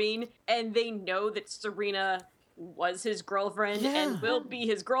Charming, and they know that Serena was his girlfriend and will be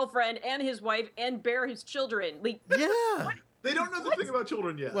his girlfriend and his wife and bear his children. Like, yeah. What? They don't know the thing about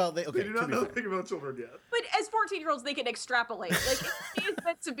children yet. Well, they do not know the thing about children yet. But as 14-year-olds, they can extrapolate. Like, if she is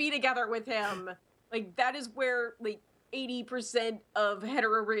meant to be together with him, like, that is where, like, 80% of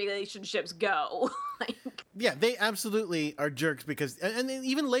hetero relationships go. Yeah, they absolutely are jerks because, and then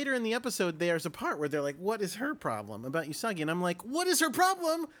even later in the episode, there's a part where they're like, what is her problem about Usagi? And I'm like, what is her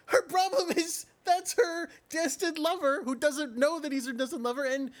problem? Her problem is that's her destined lover who doesn't know that he's her destined lover,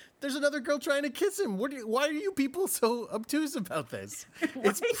 and there's another girl trying to kiss him. Why are you people so obtuse about this?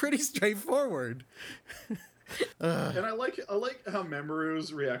 It's pretty straightforward. And I like how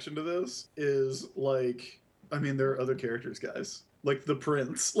Mamoru's reaction to this is like, I mean, there are other characters, guys. Like the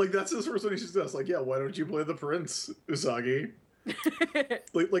prince. Like, that's his first one he says. Like, yeah, why don't you play the prince, Usagi?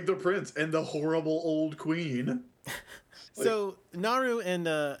 like the prince and the horrible old queen. So Naru and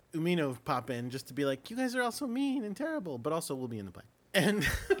Umino pop in just to be like, you guys are also mean and terrible, but also we'll be in the play. And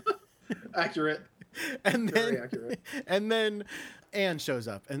accurate. Very accurate. And then Anne shows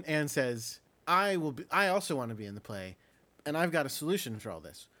up, and Anne says, I also want to be in the play, and I've got a solution for all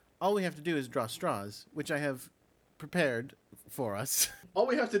this. All we have to do is draw straws, which I have prepared for us. All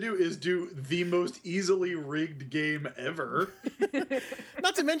we have to do is do the most easily rigged game ever.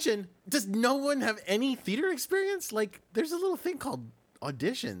 Not to mention, does no one have any theater experience? Like, there's a little thing called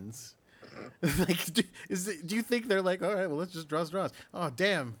auditions. Like, do you think they're like, all right, well, let's just draw straws? Oh,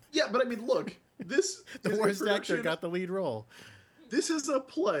 damn. Yeah, but I mean, look, this The is a worst actor production- got the lead role. This is a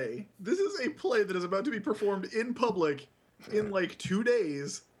play. This is a play that is about to be performed in public in like 2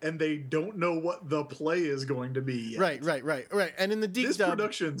 days, and they don't know what the play is going to be yet. Right. And in the Deke This dub,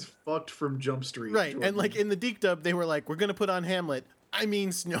 production's fucked from Jump Street. right, Jordan. and like in the Deke dub, they were like, we're gonna put on Hamlet. I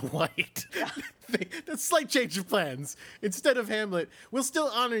mean Snow White. That's slight change of plans. Instead of Hamlet, we'll still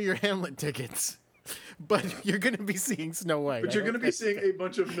honor your Hamlet tickets, but you're gonna be seeing Snow White. But you're going to be seeing a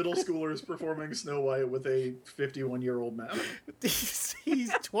bunch of middle schoolers performing Snow White with a 51-year-old man.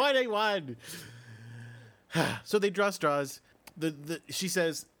 He's 21. So they draw straws. She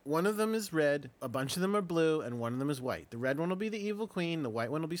says one of them is red, a bunch of them are blue, and one of them is white. The red one will be the evil queen. The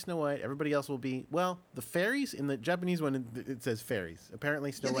white one will be Snow White. Everybody else will be, well, the fairies. In the Japanese one, it says fairies.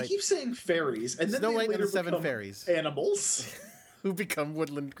 Apparently, Snow Yeah, they White, keep saying fairies, and then Snow they White and later the seven become fairies. animals. who become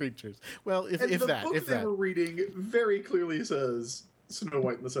woodland creatures. Well, if And the that, book if they that. were reading very clearly says Snow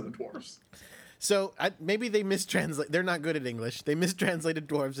White and the Seven Dwarfs. So maybe they mistranslate. They're not good at English. They mistranslated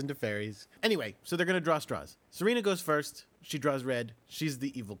dwarves into fairies. Anyway, so they're going to draw straws. Serena goes first. She draws red. She's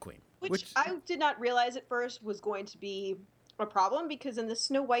the evil queen. Which I did not realize at first was going to be a problem, because in the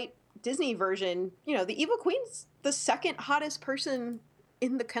Snow White Disney version, you know, the evil queen's the second hottest person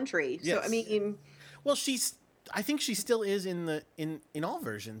in the country. So, Yes. I mean... Well, I think she still is in all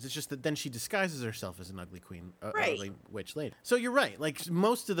versions. It's just that then she disguises herself as an ugly queen, Right. ugly witch lady. So you're right. Like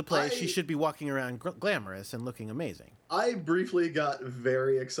most of the play, she should be walking around glamorous and looking amazing. I briefly got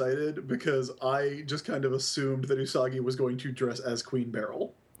very excited because I just kind of assumed that Usagi was going to dress as Queen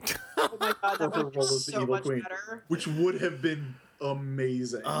Beryl, Oh my god, For that her would be role as the so evil much queen. better. which would have been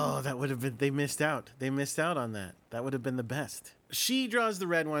amazing. Oh, that would have been. They missed out. They missed out on that. That would have been the best. She draws the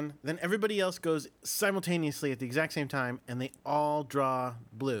red one. Then everybody else goes simultaneously at the exact same time, and they all draw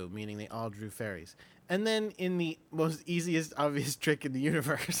blue, meaning they all drew fairies. And then in the most easiest, obvious trick in the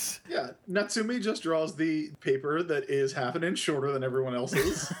universe, Yeah, Natsumi just draws the paper that is half an inch shorter than everyone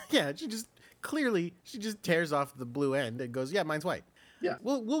else's. yeah, she just tears off the blue end and goes, "Yeah, mine's white." Yeah.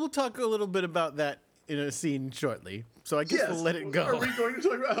 We'll talk a little bit about that in a scene shortly. So I guess we'll let it go. Are we going to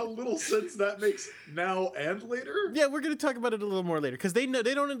talk about how little sense that makes now and later? Yeah, we're gonna talk about it a little more later because they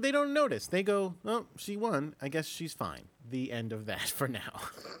don't notice. They go, "Oh, she won. I guess she's fine." The end of that for now.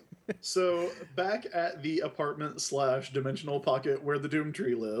 So back at the apartment/dimensional pocket where the Doom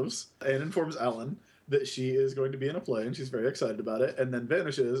Tree lives, Anne informs Alan that she is going to be in a play and she's very excited about it, and then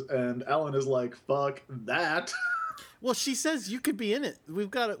vanishes, and Alan is like, "Fuck that." Well, she says you could be in it. We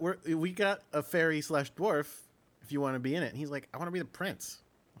got a fairy/dwarf if you want to be in it. And he's like, "I want to be the prince."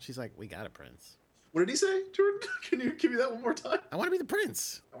 She's like, "We got a prince." What did he say, Jordan? Can you give me that one more time? I want to be the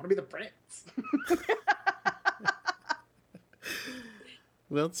prince. I want to be the prince.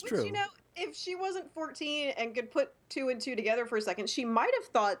 Well, it's true. You know, if she wasn't 14 and could put 2 and 2 together for a second, she might have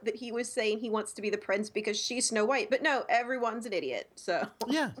thought that he was saying he wants to be the prince because she's Snow White. But no, everyone's an idiot. So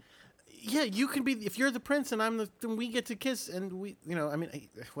Yeah, you can be if you're the prince and then we get to kiss and we, I mean,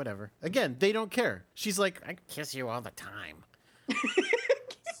 whatever. Again, they don't care. She's like, "I kiss you all the time."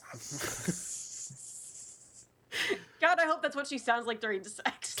 God, I hope that's what she sounds like during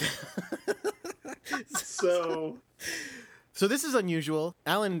sex. So this is unusual.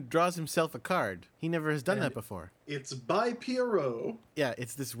 Alan draws himself a card. He never has done that before. it's by Pierrot. Yeah,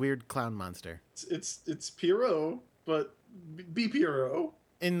 it's this weird clown monster. It's Pierrot, but be Pierrot.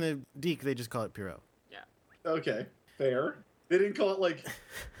 In the Deke, they just call it Pierrot. Yeah. Okay, fair. They didn't call it like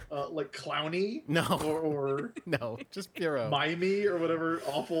clowny. No. Or No, just Pierrot. mimey or whatever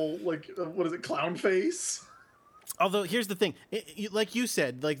awful what is it, clown face. Although, here's the thing. Like you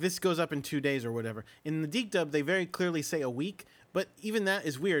said, like this goes up in 2 days or whatever. In the Deke dub, they very clearly say a week, but even that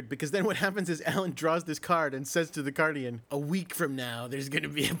is weird because then what happens is Alan draws this card and says to the Guardian, "A week from now, there's going to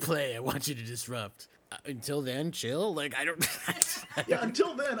be a play I want you to disrupt. Until then, chill." Like, I don't... Yeah,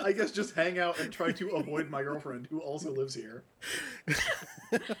 until then, I guess just hang out and try to avoid my girlfriend who also lives here.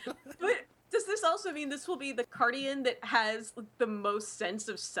 But does this also mean this will be the Cardian that has the most sense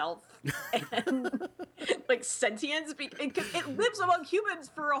of self and like sentience? Because it lives among humans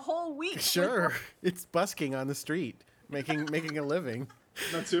for a whole week. Sure. It's busking on the street, making a living.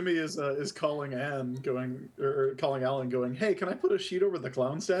 Natsumi is calling Anne, or calling Alan, going, "Hey, can I put a sheet over the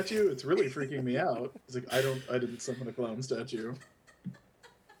clown statue? It's really freaking me out." He's like, I didn't summon a clown statue."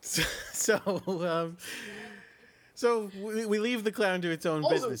 So So we leave the clown to its own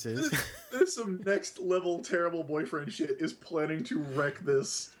Also, businesses. This some next level terrible boyfriend shit is planning to wreck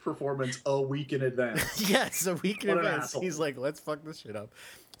this performance a week in advance. Yes, a week in What an advance. asshole. He's like, let's fuck this shit up.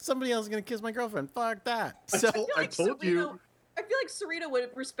 Somebody else is gonna kiss my girlfriend. Fuck that. I So told, I feel like you. I feel like Serena would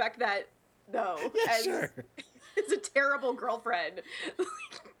respect that, though. yeah, as sure. It's a terrible girlfriend.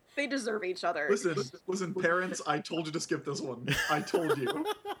 They deserve each other. Listen, parents. I told you to skip this one. I told you.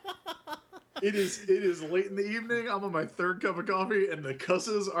 It is late in the evening. I'm on my third cup of coffee, and the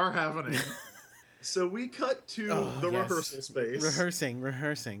cusses are happening. So we cut to the yes. rehearsal space.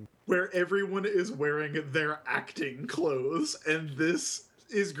 Rehearsing. Where everyone is wearing their acting clothes, and this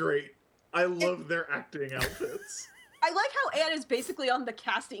is great. I love their acting outfits. I like how Anne is basically on the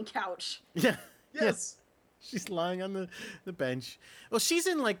casting couch. Yeah. Yes. She's lying on the bench. Well, she's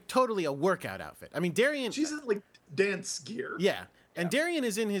in like totally a workout outfit. I mean, Darian. She's in like dance gear. Yeah. And Darian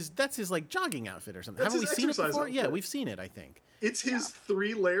is in that's his like jogging outfit or something. That's Haven't we his seen it exercise before? Yeah, outfit. we've seen it, I think. It's his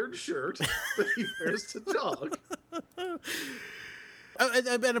 3-layered shirt that he wears to jog.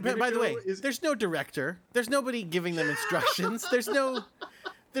 And by the way, is- there's no director. There's nobody giving them instructions. There's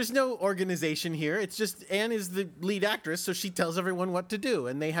no organization here. It's just Anne is the lead actress, so she tells everyone what to do,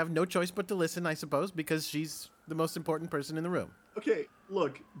 and they have no choice but to listen, I suppose, because she's the most important person in the room. Okay,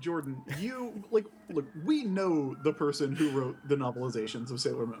 look, Jordan, look, we know the person who wrote the novelizations of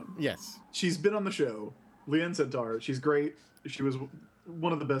Sailor Moon. Yes. She's been on the show, Leanne Centaur. She's great. She was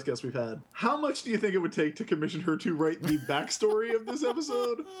one of the best guests we've had. How much do you think it would take to commission her to write the backstory of this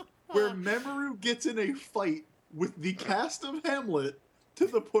episode, where Mamoru gets in a fight with the cast of Hamlet to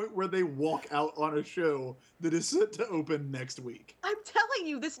the point where they walk out on a show that is set to open next week? I'm telling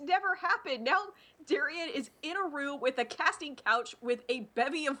you, this never happened. Now Darian is in a room with a casting couch with a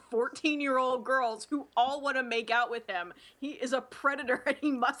bevy of 14-year-old girls who all want to make out with him. He is a predator and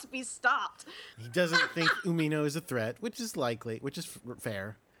he must be stopped. He doesn't think Umino is a threat, which is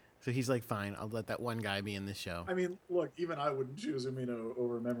fair. So he's like, fine, I'll let that one guy be in this show. I mean, look, even I wouldn't choose Umino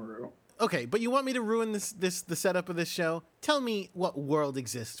over Mamoru. Okay, but you want me to ruin the setup of this show? Tell me what world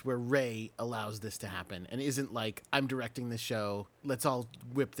exists where Ray allows this to happen and isn't like, I'm directing this show, let's all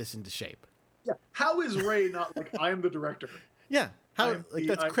whip this into shape. Yeah. How is Ray not like, I am the director? Yeah. How I'm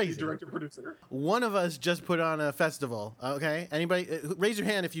that's I'm crazy. the director producer. One of us just put on a festival, okay? Anybody raise your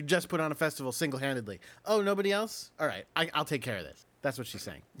hand if you just put on a festival single-handedly. Oh, nobody else? All right, I'll take care of this. That's what she's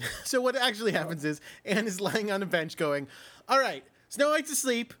saying. So what actually happens is Anne is lying on a bench going, all right, Snow White's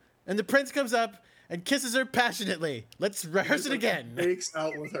asleep, and the prince comes up and kisses her passionately. Let's rehearse it again. Makes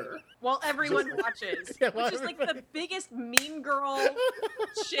out with her. While everyone watches. Yeah, while which is like the biggest mean girl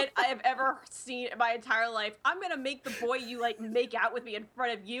shit I have ever seen in my entire life. I'm gonna make the boy you like make out with me in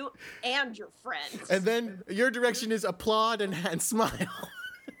front of you and your friends. And then your direction is applaud and smile.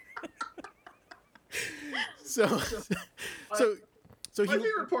 So My he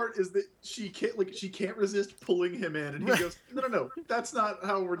favorite part is that she can't resist pulling him in, and he goes, "No, that's not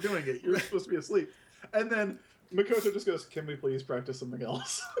how we're doing it. You're supposed to be asleep." And then Makoto just goes, "Can we please practice something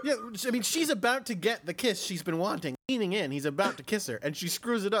else?" Yeah, I mean, she's about to get the kiss she's been wanting. Leaning in, he's about to kiss her, and she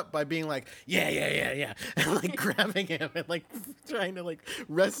screws it up by being like, yeah, and like grabbing him and like trying to like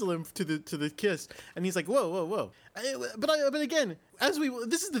wrestle him to the kiss. And he's like, whoa. But again,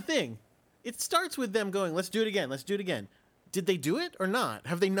 this is the thing. It starts with them going, let's do it again. Did they do it or not?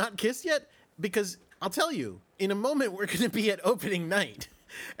 Have they not kissed yet? Because I'll tell you, in a moment we're going to be at opening night,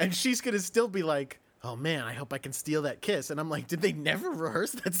 and she's going to still be like, oh man, I hope I can steal that kiss. And I'm like, did they never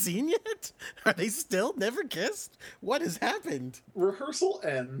rehearse that scene yet? Are they still never kissed? What has happened? Rehearsal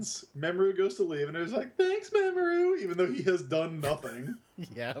ends. Mamoru goes to leave, and it's like, "Thanks, Mamoru," even though he has done nothing.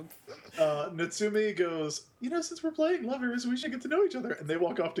 Yeah. Natsumi goes, "Since we're playing lovers, we should get to know each other," and they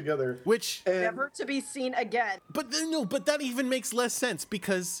walk off together. Which, And Never to be seen again. but that even makes less sense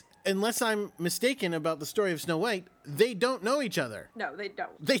because unless I'm mistaken about the story of Snow White, they don't know each other. No, they don't.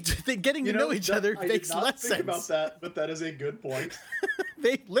 They getting to know each other I makes did not less think sense. about that, but that is a good point.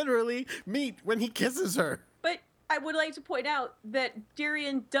 They literally meet when he kisses her. But I would like to point out that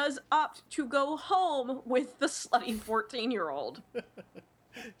Darian does opt to go home with the slutty 14-year-old.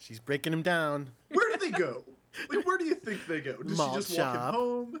 She's breaking him down. Where do they go? Like, where do you think they go? Does Malt she just walk him shop.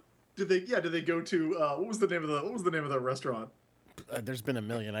 home? Did they go to what was the name of the restaurant? There's been a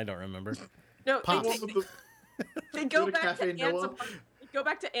million, I don't remember. No, Pops. The one with the- they go Go to back Cafe to Anne's Noah? apartment. They go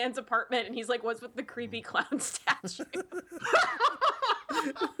back to Anne's apartment, and he's like, "What's with the creepy clown statue?"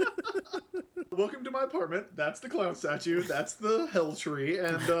 Welcome to my apartment. That's the clown statue. That's the hell tree.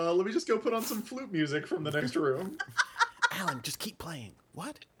 And let me just go put on some flute music from the next room. Alan, just keep playing.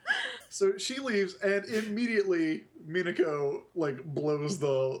 What? So she leaves, and immediately Minako like blows the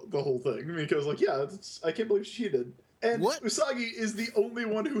whole thing. Miko's like, "Yeah, I can't believe she cheated." And What? Usagi is the only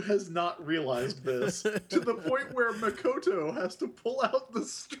one who has not realized this, to the point where Makoto has to pull out the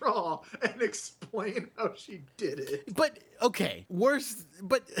straw and explain how she did it. But okay, worse.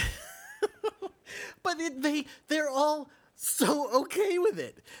 But they're all so okay with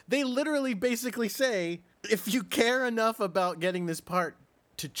it. They literally basically say, if you care enough about getting this part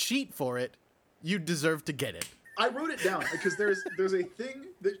to cheat for it, you deserve to get it. I wrote it down because there's a thing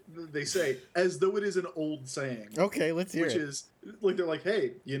that they say as though it is an old saying. Okay, let's hear Which it. is like, they're like,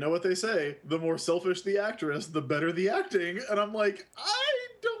 hey, you know what they say? The more selfish the actress, the better the acting. And I'm like, I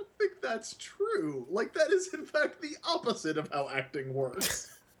don't think that's true. Like, that is in fact the opposite of how acting works.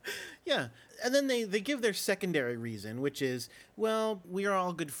 Yeah, and then they give their secondary reason, which is, well, we are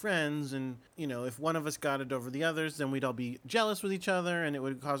all good friends, and, you know, if one of us got it over the others, then we'd all be jealous with each other, and it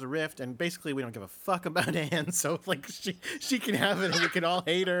would cause a rift, and basically we don't give a fuck about Anne, so, like, she can have it, and we can all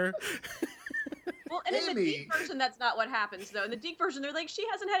hate her. Well, and in the Amy. Deke version, that's not what happens, though. In the Deke version, they're like, she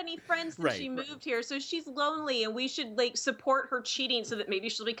hasn't had any friends since Right. she moved here, so she's lonely, and we should, like, support her cheating so that maybe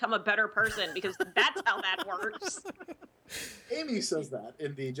she'll become a better person, because that's how that works. Amy says that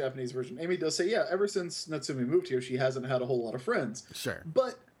in the Japanese version. Amy does say, yeah, ever since Natsumi moved here, she hasn't had a whole lot of friends. Sure.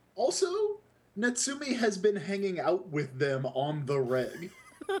 But also, Natsumi has been hanging out with them on the reg.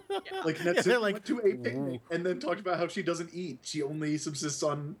 Like, Natsumi they're like, went to a picnic and then talked about how she doesn't eat. She only subsists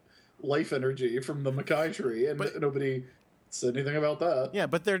on life energy from the Makai tree, and nobody said anything about that. Yeah,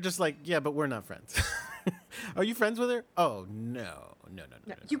 but they're just like, yeah, but we're not friends. Are you friends with her? Oh, no.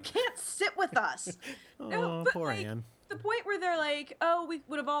 You can't sit with us. Oh, but, poor like, Anne. The point where they're like, oh, we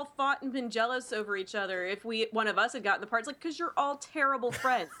would have all fought and been jealous over each other if one of us had gotten the parts. Like, because you're all terrible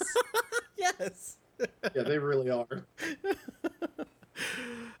friends. Yes. Yeah, they really are.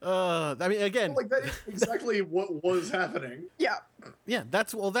 I mean, again, Like, that is exactly what was happening. Yeah. yeah,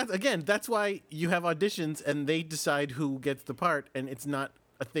 that's why you have auditions and they decide who gets the part, and it's not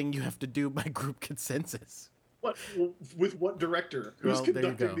a thing you have to do by group consensus. What with what director who's Well, there you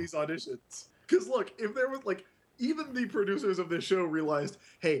conducting go. these auditions? Because look, if there was like, even the producers of this show realized,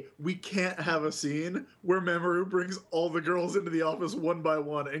 hey, we can't have a scene where Mamoru brings all the girls into the office one by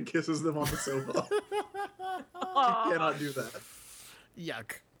one and kisses them on the sofa. You cannot do that.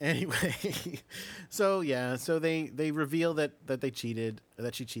 Yuck. Anyway, so they reveal that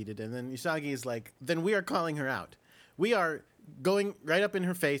she cheated, and then Usagi is like, then we are calling her out. We are going right up in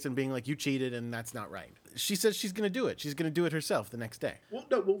her face and being like, you cheated and that's not right. She says she's going to do it. She's going to do it herself the next day. Well,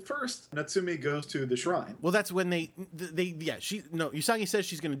 first Natsumi goes to the shrine. Well, that's when Usagi says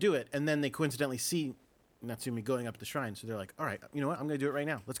she's going to do it, and then they coincidentally see Natsumi going up the shrine. So they're like, all right, you know what? I'm going to do it right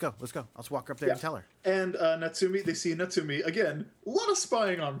now. Let's go. I'll just walk up there and tell her. And they see Natsumi again. A lot of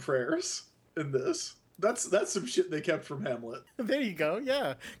spying on prayers in this. That's some shit they kept from Hamlet. There you go.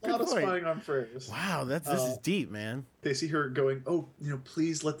 Yeah. A lot of spying on prayers. Wow, this is deep, man. They see her going, oh,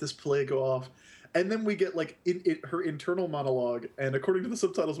 please let this play go off. And then we get like her internal monologue, and according to the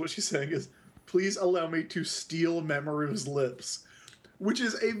subtitles, what she's saying is, please allow me to steal Mamoru's lips, which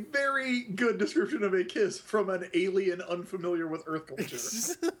is a very good description of a kiss from an alien unfamiliar with Earth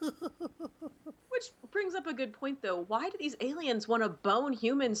culture. Which brings up a good point, though. Why do these aliens want to bone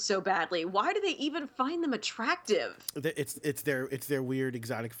humans so badly? Why do they even find them attractive? It's their weird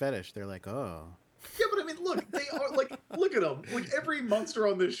exotic fetish. They're like, oh. Yeah, but I mean, look, they are like, look at them. Like, every monster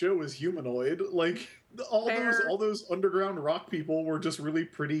on this show is humanoid. Like, all those underground rock people were just really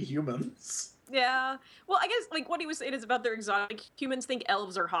pretty humans. Yeah. Well, I guess, like, what he was saying is about their exotic. Humans think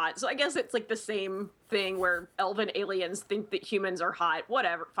elves are hot. So I guess it's, like, the same thing where elven aliens think that humans are hot.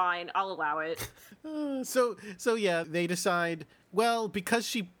 Whatever. Fine. I'll allow it. So yeah, they decide, well, because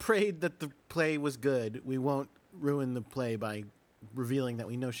she prayed that the play was good, we won't ruin the play by revealing that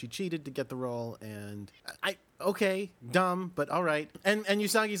we know she cheated to get the role. And okay, dumb, but all right. And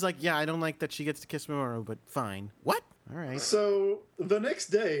Usagi's like, yeah, I don't like that she gets to kiss Mamoru, but fine. What? All right. So the next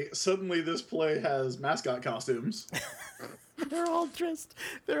day, suddenly this play has mascot costumes. They're all dressed.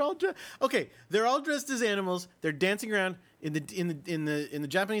 Okay, they're all dressed as animals. They're dancing around in the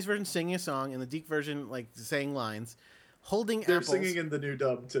Japanese version, singing a song. In the Deke version, like saying lines, holding They're apples. singing in the new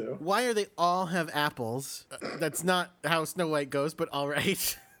dub too. Why are they all have apples? That's not how Snow White goes, but all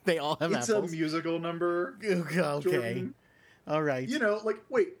right. They all have It's apples. a musical number. Okay. Jordan. All right.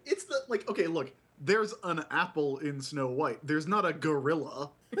 Wait, it's okay, look, there's an apple in Snow White. There's not a gorilla.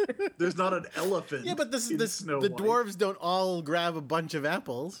 There's not an elephant. Yeah, but the Snow the White. dwarves don't all grab a bunch of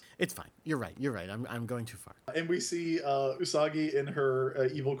apples. It's fine. You're right. I'm going too far. And we see Usagi in her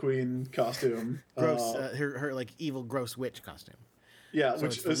evil queen costume. Gross. Her like evil gross witch costume. Yeah, So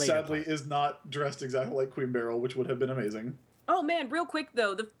which it's the later sadly part. is not dressed exactly like Queen Beryl, which would have been amazing. Oh man, real quick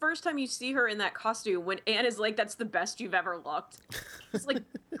though, the first time you see her in that costume, when Anne is like, "That's the best you've ever looked," it's like,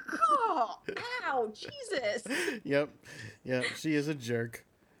 Oh, ow, Jesus. Yep. She is a jerk.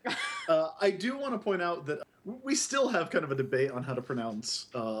 I do want to point out that we still have kind of a debate on how to pronounce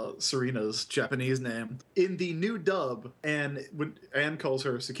Serena's Japanese name. In the new dub, Anne calls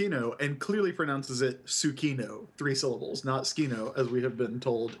her Tsukino and clearly pronounces it Tsukino, 3 syllables, not Skino, as we have been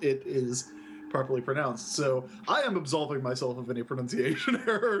told it is properly pronounced. So I am absolving myself of any pronunciation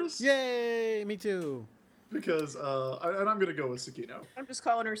errors. Yay! Me too. Because, and I'm going to go with Tsukino. I'm just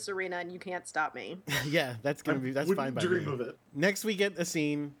calling her Serena, and you can't stop me. Yeah, that's fine Wouldn't by dream me. of it. Next, we get a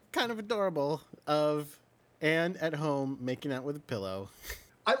scene, kind of adorable, of Anne at home making out with a pillow.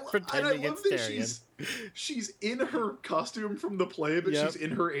 I Pretending love it's that she's in her costume from the play, but Yep. she's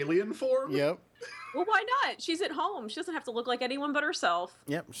in her alien form. Yep. well, why not? She's at home. She doesn't have to look like anyone but herself.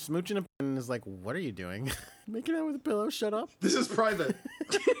 Yep. Smooching a and is like, what are you doing? Making out with a pillow? Shut up. This is private.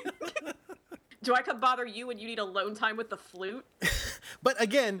 Do I come bother you when you need alone time with the flute? But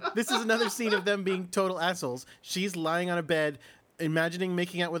again, this is another scene of them being total assholes. She's lying on a bed, imagining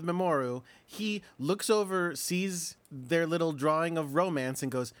making out with Mamoru. He looks over, sees their little drawing of romance,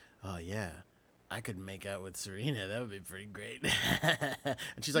 and goes, "Oh yeah, I could make out with Serena. That would be pretty great." And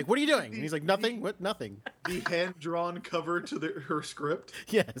she's like, "What are you doing?" And he's like, "Nothing. What? Nothing." The hand-drawn cover to her script.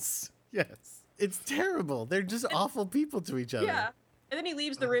 Yes. It's terrible. They're just awful people to each other. Yeah. And then he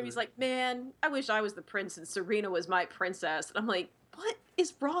leaves the room. He's like, "Man, I wish I was the prince and Serena was my princess." And I'm like, what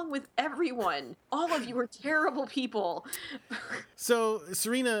is wrong with everyone? All of you are terrible people. So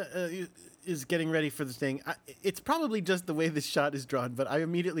Serena is getting ready for the thing. It's probably just the way this shot is drawn, but I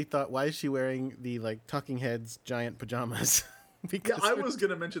immediately thought, why is she wearing the Talking Heads giant pajamas? Yeah, Because I was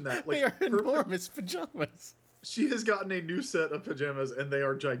gonna mention that. they are enormous pajamas. She has gotten a new set of pajamas, and they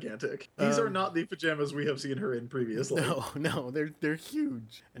are gigantic. These are not the pajamas we have seen her in previously. No, they're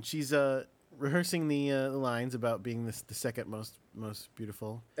huge. And she's rehearsing the lines about being the second most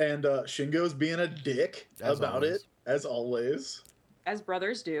beautiful. And Shingo's being a dick As about always. it, as always. As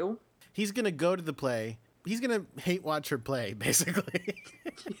brothers do. He's gonna go to the play. He's gonna hate watch her play, basically,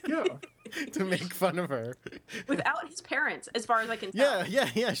 Yeah. to make fun of her. Without his parents, as far as I can tell. Yeah.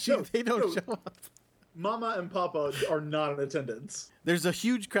 They don't show up. Mama and Papa are not in attendance. There's a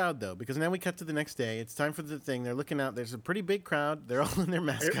huge crowd though, because now we cut to the next day. It's time for the thing. They're looking out. There's a pretty big crowd. They're all in their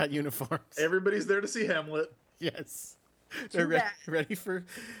mascot uniforms. Everybody's there to see Hamlet, Yes, they're bad. ready for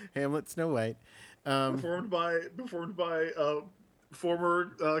Hamlet, Snow White. performed by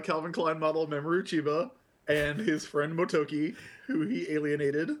former Calvin Klein model Mamoru Chiba and his friend Motoki, who he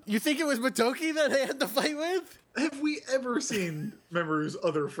alienated. You think it was Motoki that they had to fight with? Have we ever seen Mamoru's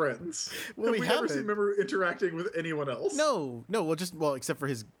other friends? Well, have we we ever seen haven't. Mamoru interacting with anyone else? No. Well, except for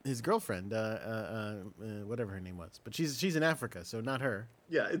his girlfriend, whatever her name was. But she's in Africa, so not her.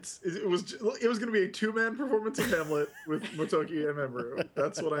 Yeah, it was going to be a 2-man performance of Hamlet with Motoki and Mamoru.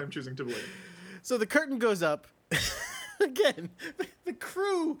 That's what I am choosing to believe. So the curtain goes up. Again, the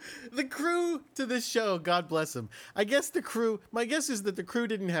crew to this show, God bless them. My guess is that the crew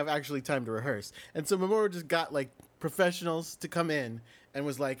didn't have actually time to rehearse. And so Mamoru just got professionals to come in and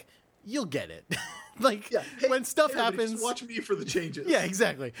was like, you'll get it. Yeah, hey, when stuff everybody, happens. just watch me for the changes. Yeah,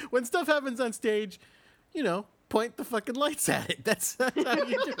 exactly. When stuff happens on stage, point the fucking lights at it. That's how you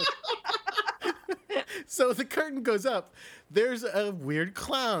do it. So the curtain goes up. There's a weird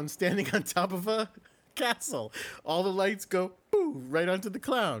clown standing on top of a castle. All the lights go boo right onto the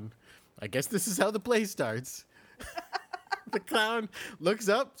clown. I guess this is how the play starts. The clown looks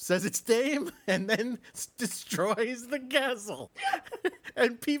up, says its name, and then destroys the castle.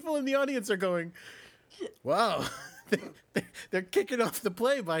 And people in the audience are going, wow, they're kicking off the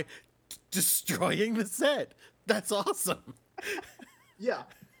play by destroying the set. That's awesome. Yeah,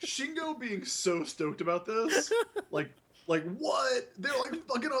 Shingo being so stoked about this, like what? They're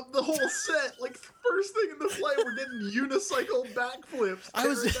fucking up the whole set. First thing in the play, we're getting unicycle backflips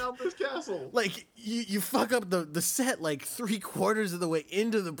tearing down this castle. You fuck up the set 3/4 of the way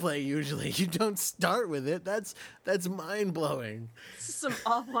into the play. Usually, you don't start with it. That's mind blowing. This is some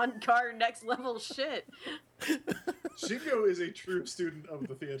avant-garde next level shit. Shingo is a true student of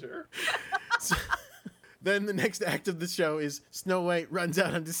the theater. Then the next act of the show is Snow White runs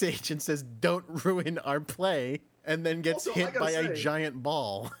out onto stage and says, "Don't ruin our play," and then gets Also, I hit gotta by a say- giant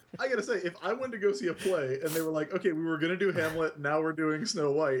ball. I gotta say, if I went to go see a play and they were like, okay, we were gonna do Hamlet, now we're doing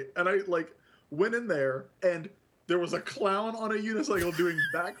Snow White, and I went in there and there was a clown on a unicycle doing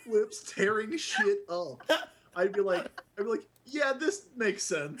backflips, tearing shit up, I'd be like, yeah, this makes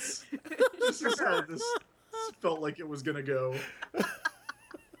sense. This is how this felt like it was gonna go.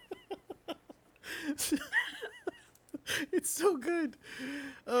 It's so good.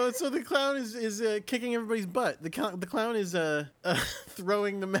 So the clown is kicking everybody's butt. The clown is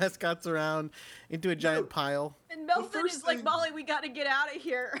throwing the mascots around into a giant pile. And Melvin first is like, thing- Molly, we got to get out of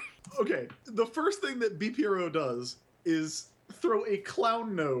here. Okay, the first thing that BPRO does is throw a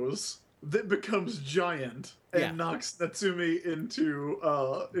clown nose that becomes giant and Yeah. knocks Natsumi into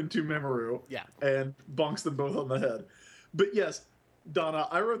Mamoru. Yeah. And bonks them both on the head. But yes, Donna,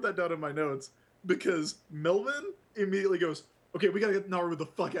 I wrote that down in my notes because Melvin immediately goes, okay, we gotta get Naru the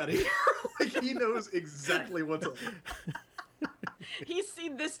fuck out of here. Like, he knows exactly what's up. He's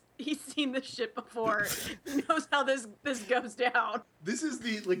seen this shit before. He knows how this goes down. This is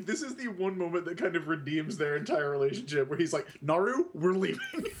the one moment that kind of redeems their entire relationship where he's like, Naru, we're leaving.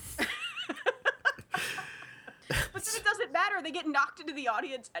 But then it doesn't matter. They get knocked into the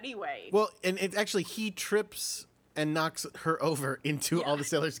audience anyway. Well, and it actually he trips and knocks her over into all the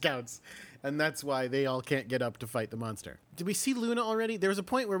Sailor Scouts, and that's why they all can't get up to fight the monster. Did we see Luna already? There was a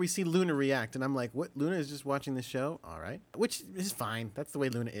point where we see Luna react, and I'm like, what? Luna is just watching the show? All right. Which is fine. That's the way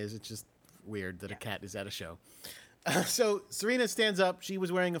Luna is. It's just weird that a cat is at a show. So Serena stands up. She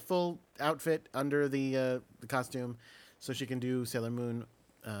was wearing a full outfit under the costume, so she can do Sailor Moon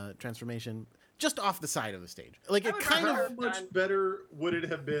transformation just off the side of the stage. Like, it would kind rather- of... How much better would it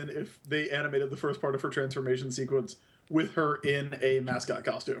have been if they animated the first part of her transformation sequence with her in a mascot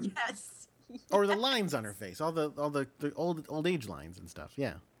costume? Yes. Or the lines on her face, all the old age lines and stuff.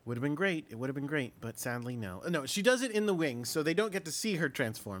 Yeah, would have been great. It would have been great, but sadly, no. No, she does it in the wings, so they don't get to see her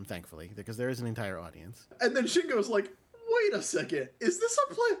transform, thankfully, because there is an entire audience. And then Shingo's like, wait a second, is this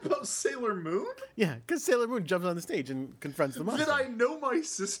a play about Sailor Moon? Yeah, because Sailor Moon jumps on the stage and confronts the monster. That I know my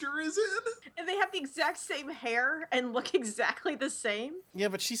sister is in? And they have the exact same hair and look exactly the same. Yeah,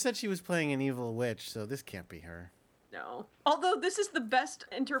 but she said she was playing an evil witch, so this can't be her. No. Although this is the best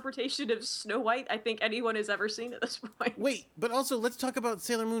interpretation of Snow White I think anyone has ever seen at this point. Wait, but also let's talk about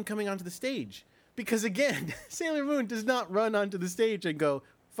Sailor Moon coming onto the stage. Because again, Sailor Moon does not run onto the stage and go,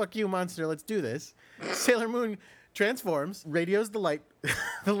 fuck you, monster, let's do this. Sailor Moon transforms, radios the light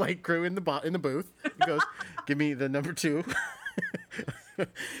the light crew in the booth, and goes, give me the number 2.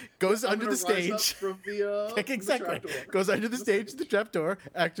 Goes under the stage. From the, Exactly. the trapdoor. Goes under the stage, the trapdoor,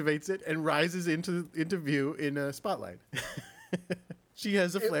 activates it, and rises into view in a spotlight. She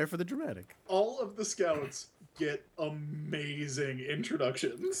has a flair for the dramatic. All of the scouts get amazing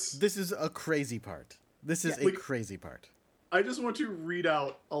introductions. This is a crazy part. This is a like- crazy part. I just want to read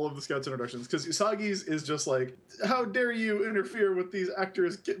out all of the scouts' introductions because Usagi's is just like, "How dare you interfere with these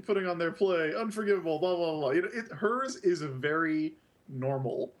actors putting on their play? Unforgivable." Blah blah blah. You know, hers is very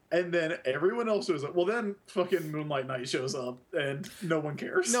normal, and then everyone else shows up. Well, then fucking Moonlight Knight shows up, and no one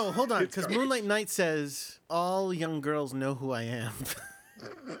cares. No, hold on, It's because garbage. Moonlight Knight says, all young girls know who I am.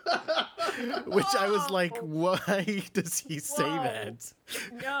 Which I was like, why does he say Whoa. that?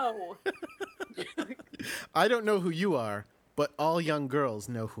 No. I don't know who you are, but all young girls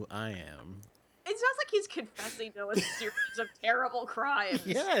know who I am. It sounds like he's confessing to a series of terrible crimes.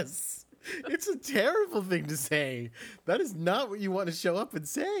 Yes. It's a terrible thing to say. That is not what you want to show up and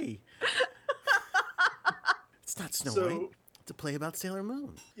say. It's not Snow So- White. It's a play about Sailor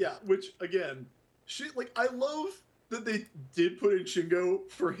Moon. Yeah, which again, I love that they did put in Shingo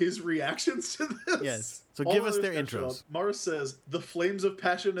for his reactions to this. Yes. So All give us others their got shut intros. up. Mars says, "The flames of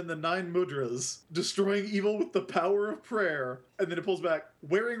passion and the 9 mudras, destroying evil with the power of prayer." And then it pulls back,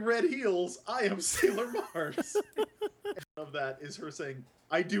 "Wearing red heels, I am Sailor Mars." Of that is her saying,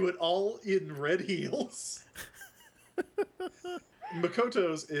 "I do it all in red heels."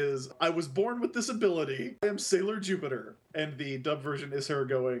 Makoto's is, "I was born with this ability. I am Sailor Jupiter." And the dub version is her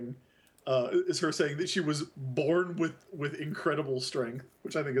going, is her saying that she was born with incredible strength,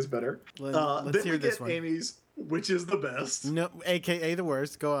 which I think is better. Let's Then hear we this get one. Amy's, which is the best, No, AKA the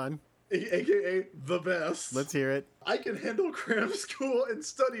worst. Go on. aka the best. Let's hear it. "I can handle cram school and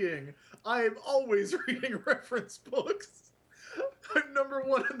studying. I am always reading reference books. I'm number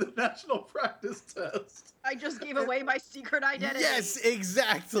 1 in the national practice test." I just gave away my secret identity. Yes,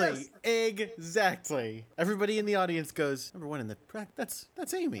 exactly. Exactly. Everybody in the audience goes, number 1 in the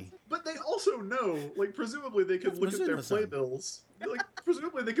that's Amy. But they also know, like, presumably they can That's look at their Mizuno-san. playbills. Like,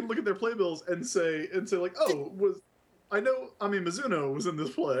 presumably they can look at their playbills and say, like, "Oh, I know Ami Mizuno was in this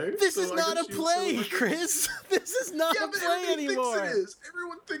play." This so is I not guess a she was play, Sailor Moon." Chris. This is not Yeah, a but play everyone anymore. thinks it is.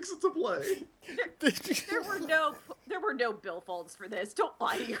 Everyone thinks it's a play. There were no billfolds for this. Don't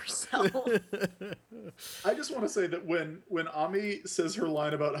lie to yourself. I just want to say that when Ami says her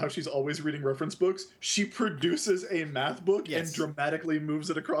line about how she's always reading reference books, she produces a math book Yes. and dramatically moves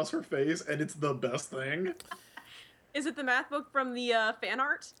it across her face, and it's the best thing. Is it the math book from the fan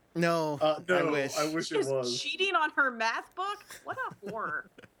art? No, No, I wish. it She's was. cheating on her math book? What a whore.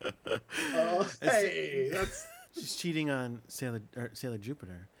 Hey, that's... She's cheating on Sailor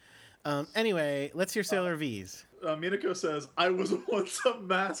Jupiter. Anyway, let's hear Sailor V's. Minako says, I was once a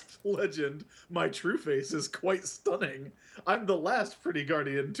masked legend. My true face is quite stunning. I'm the last pretty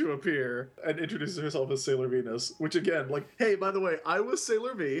guardian to appear. And introduces herself as Sailor Venus, which again, like, hey, by the way, I was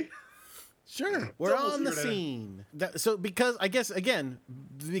Sailor V. Sure, we're Double on the secret, scene. So because I guess again,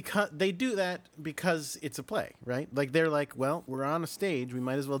 because they do that because it's a play, right? Like they're like, well, we're on a stage, we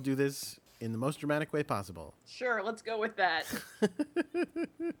might as well do this in the most dramatic way possible. Sure, let's go with that.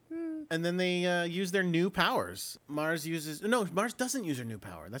 And then they use their new powers. Mars doesn't use her new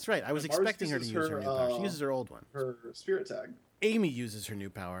power. That's right. I was Mars expecting her to uses use her her, new power. She uses her old one. Her spirit tag. Amy uses her new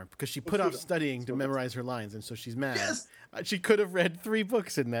power because she put off Pluto. studying to memorize her lines, and so she's mad. Yes! She could have read 3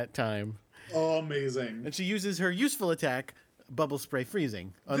 books in that time. Oh, amazing. And she uses her useful attack, bubble spray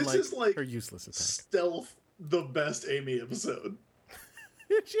freezing, unlike This is like her useless attack. Stealth, the best Amy episode.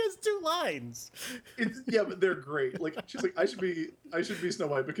 She has 2 lines. Yeah, but they're great. Like she's like, I should be Snow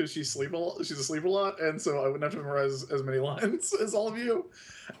White because she's asleep a lot, and so I wouldn't have to memorize as many lines as all of you.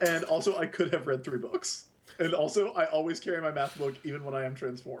 And also, I could have read 3 books. And also, I always carry my math book even when I am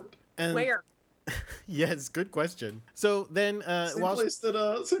transformed. And Where? Yes, good question. So then, Same place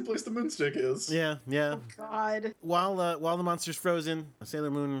the Moonstick is. yeah. God. While the monster's frozen, Sailor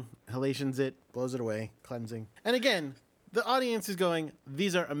Moon halations it, blows it away, cleansing. And again, the audience is going,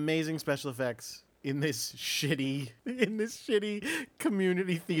 these are amazing special effects in this shitty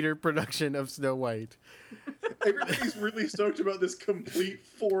community theater production of Snow White. Everybody's really stoked about this complete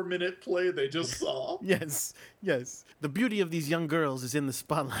 4-minute play they just saw. Yes. The beauty of these young girls is in the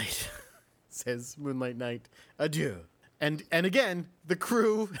spotlight, says Moonlight Knight. Adieu. And again, the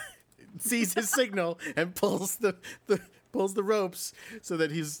crew sees his signal and pulls the ropes so that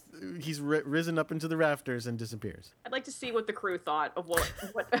he's risen up into the rafters and disappears. I'd like to see what the crew thought of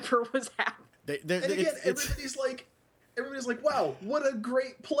whatever was happening. And again, everybody's like, wow, what a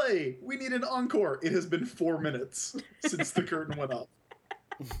great play. We need an encore. It has been 4 minutes since the curtain went up.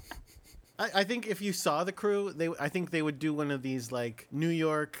 I think if you saw the crew, I think they would do one of these like New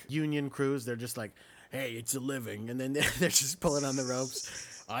York union crews. They're just like, hey, it's a living. And then they're just pulling on the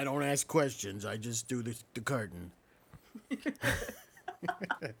ropes. I don't ask questions. I just do the curtain.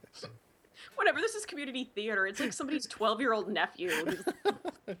 Whatever, this is community theater. It's like somebody's 12-year-old nephew.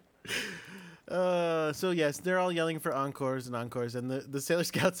 So yes, they're all yelling for encores, and the Sailor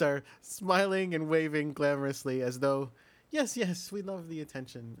Scouts are smiling and waving glamorously as though, yes, we love the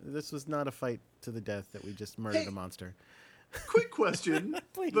attention. This was not a fight to the death that we just murdered a monster. Quick question,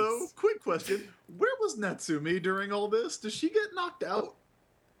 Please. though. Quick question. Where was Natsumi during all this? Does she get knocked out?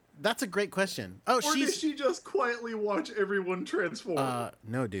 That's a great question. Oh, Or did she just quietly watch everyone transform?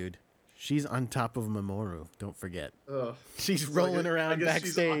 No, dude. She's on top of Mamoru. Don't forget. Ugh. She's So rolling I around guess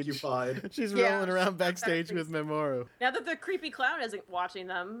backstage. She's occupied. She's Yeah, rolling around backstage she's- with Mamoru. Now that the creepy clown isn't watching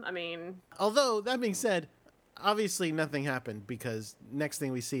them, I mean, Although, that being said, obviously nothing happened because next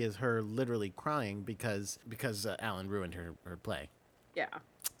thing we see is her literally crying because Alan ruined her play. yeah.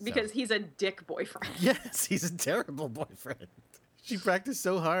 Because he's a dick boyfriend. Yes, he's a terrible boyfriend. She practiced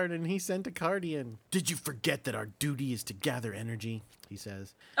so hard and he sent a Cardian. Did you forget that our duty is to gather energy? He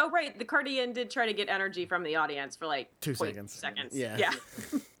says. Oh, right. The Cardian did try to get energy from the audience for like 2 0.2 seconds. Yeah. Yeah.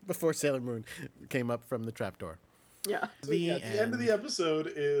 Before Sailor Moon came up from the trapdoor. Yeah. So, yeah, the end of the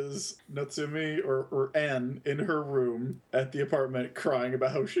episode is Natsumi or Anne in her room at the apartment crying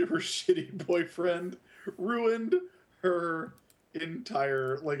about how her shitty boyfriend ruined her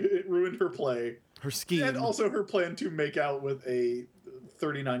entire, it ruined her play. Her scheme. And also her plan to make out with a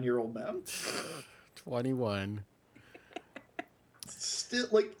 39-year-old man. 21. Still,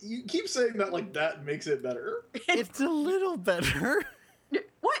 you keep saying that that makes it better. It's a little better.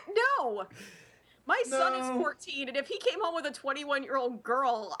 What? No. My son is No. 14, and if he came home with a 21-year-old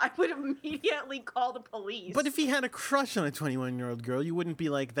girl, I would immediately call the police. But if he had a crush on a 21-year-old girl, you wouldn't be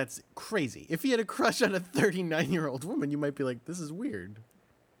like, that's crazy. If he had a crush on a 39-year-old woman, you might be like, this is weird.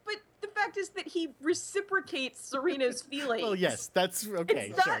 But the fact is that he reciprocates Serena's feelings. Well, yes, that's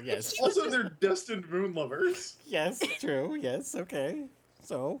okay. It's Sure, not- yes. she was Also, they're destined moon lovers. Yes, true. Yes, okay.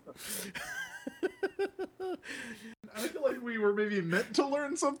 So. I feel like we were maybe meant to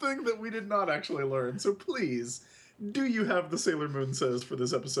learn something that we did not actually learn. So please, do you have the Sailor Moon says for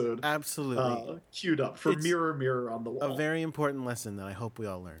this episode Absolutely. queued up for It's Mirror, Mirror on the Wall? A very important lesson that I hope we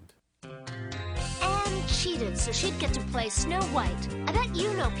all learned. Anne cheated so she'd get to play Snow White. I bet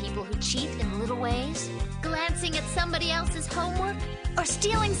you know people who cheat in little ways. Glancing at somebody else's homework, Or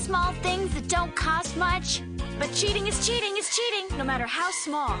stealing small things that don't cost much. But cheating is cheating is cheating, no matter how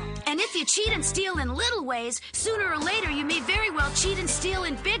small. And if you cheat and steal in little ways, sooner or later you may very well cheat and steal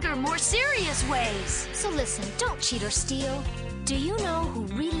in bigger, more serious ways. So listen, don't cheat or steal. Do you know who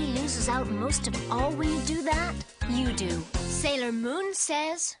really loses out most of all when you do that? You do. Sailor Moon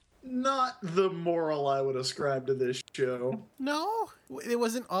says. Not the moral I would ascribe to this show. No, it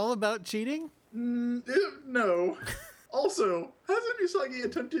wasn't all about cheating. No. Also, hasn't Usagi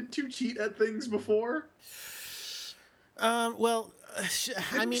attempted to cheat at things before? Well,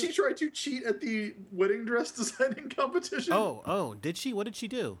 Didn't she try to cheat at the wedding dress designing competition? Oh, did she? What did she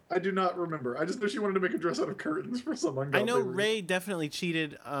do? I do not remember. I just know she wanted to make a dress out of curtains for some ungodly I know reason. Ray definitely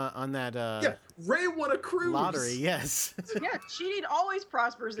cheated on that Yeah, Ray won a cruise. lottery. Yes. Yeah, cheating always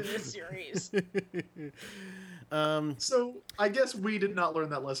prospers in this series. So I guess we did not learn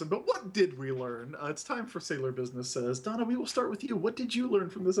that lesson, but what did we learn? It's time for Sailor Business Says. Donna, we will start with you. What did you learn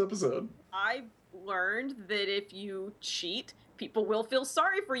from this episode? I learned that if you cheat, people will feel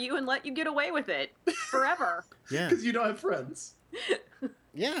sorry for you and let you get away with it forever. Yeah. Because you don't have friends.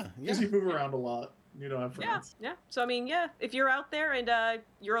 Yeah. Because you move around a lot. You don't have friends. Yeah. So I mean, yeah, if you're out there and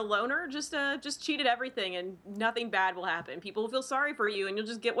you're a loner, just cheat at everything and nothing bad will happen. People will feel sorry for you and you'll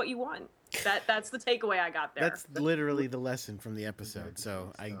just get what you want. That's the takeaway I got there. That's literally the lesson from the episode.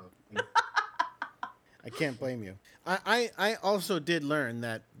 So I can't blame you. I also did learn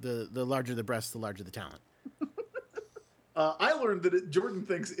that the larger the breast, the larger the talent. I learned that Jordan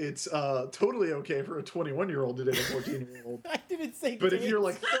thinks it's totally okay for a 21-year-old to date a 14-year-old. I didn't say. But if you're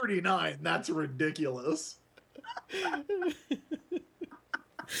like 39, that's ridiculous.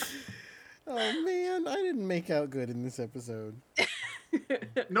 Oh man, I didn't make out good in this episode.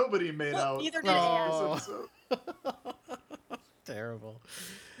 Nobody made out. Neither did in Oh. this episode. Terrible.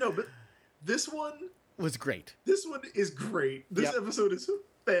 No, but this one Was great. is great. This Yep. episode is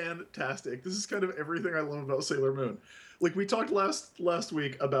fantastic. This is kind of everything I love about Sailor Moon. Like we talked last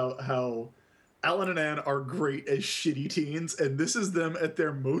week about how Alan and Anne are great as shitty teens, and this is them at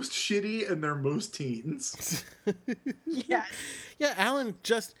their most shitty and their most teens. Yes. Yeah, Alan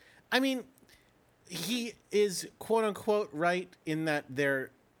just, I mean, he is quote unquote right in that their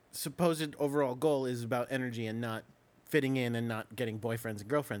supposed overall goal is about energy and not fitting in and not getting boyfriends and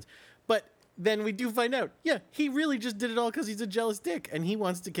girlfriends. But then we do find out, yeah, he really just did it all because he's a jealous dick and he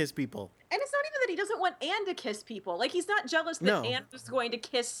wants to kiss people. And it's not even that he doesn't want Anne to kiss people. Like, he's not jealous that No. Anne was going to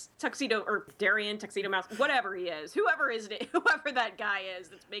kiss Tuxedo, or Darien, Tuxedo Mouse, whatever he is. Whoever that guy is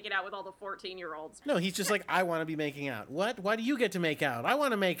that's making out with all the 14-year-olds. No, he's just like, I want to be making out. What? Why do you get to make out? I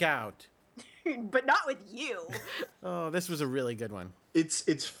want to make out. But not with you. Oh, this was a really good one.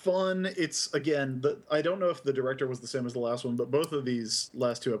 It's fun. It's again, I don't know if the director was the same as the last one, but both of these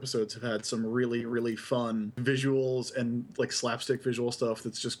last two episodes have had some really, really fun visuals and like slapstick visual stuff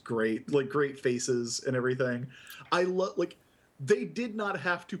that's just great. Like great faces and everything. I love they did not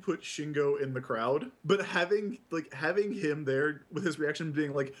have to put Shingo in the crowd, but having him there with his reaction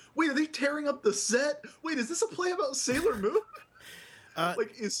being like, wait, are they tearing up the set? Wait, is this a play about Sailor Moon?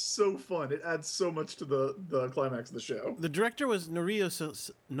 Is so fun. It adds so much to the climax of the show. The director was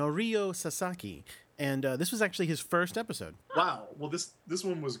Norio Sasaki, and this was actually his first episode. Wow. Well, this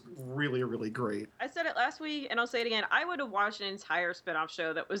one was really, really great. I said it last week, and I'll say it again. I would have watched an entire spinoff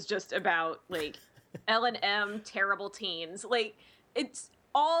show that was just about, like, L&M terrible teens. Like, it's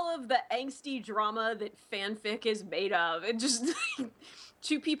all of the angsty drama that fanfic is made of. It just...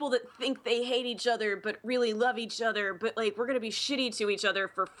 two people that think they hate each other but really love each other, but like we're gonna be shitty to each other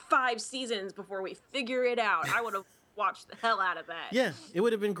for 5 seasons before we figure it out. I would have watched the hell out of that. Yeah, it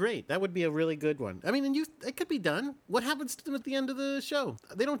would have been great. That would be a really good one. I mean, and it could be done. What happens to them at the end of the show?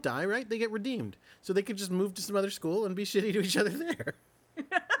 They don't die, right? They get redeemed. So they could just move to some other school and be shitty to each other there.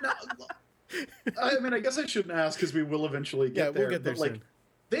 No, I mean, I guess I shouldn't ask because we will eventually get there. We'll get there but, soon.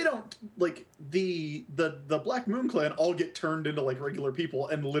 They don't the Black Moon Clan all get turned into like regular people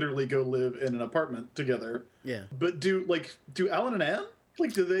and literally go live in an apartment together. Yeah. But do Alan and Anne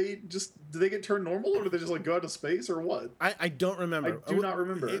do they get turned normal or do they just like go out to space or what? I don't remember. I do not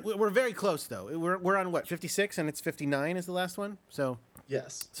remember. We're very close though. We're on what, 56 and it's 59 is the last one. So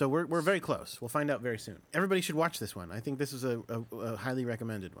Yes. So we're very close. We'll find out very soon. Everybody should watch this one. I think this is a highly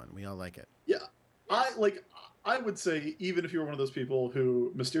recommended one. We all like it. Yeah. I would say, even if you're one of those people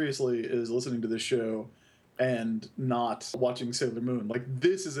who mysteriously is listening to this show and not watching Sailor Moon, like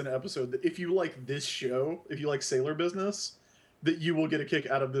this is an episode that if you like this show, if you like Sailor Business, that you will get a kick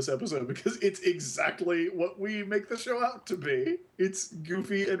out of this episode because it's exactly what we make the show out to be. It's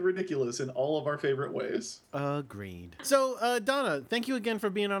goofy and ridiculous in all of our favorite ways. Agreed. So, Donna, thank you again for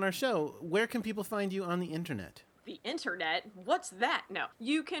being on our show. Where can people find you on the internet? the internet. What's that? No.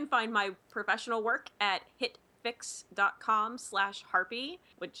 You can find my professional work at hitfix.com/harpy,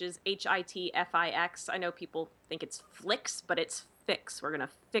 which is HITFIX. I know people think it's flicks, but it's fix. We're going to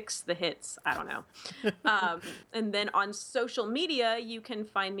fix the hits. I don't know. And then on social media, you can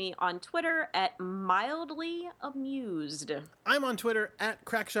find me on Twitter at Mildly Amused. I'm on Twitter at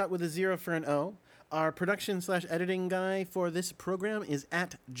Crackshot with a 0 for an O. Our production/editing guy for this program is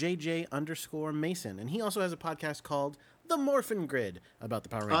at JJ_Mason. And he also has a podcast called The Morphin Grid about the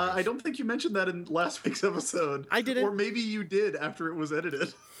Power Rangers. I don't think you mentioned that in last week's episode. I didn't. Or maybe you did after it was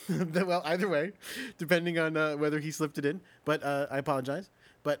edited. Well, either way, depending on whether he slipped it in. But I apologize.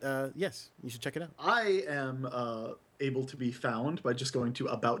 But yes, you should check it out. I am able to be found by just going to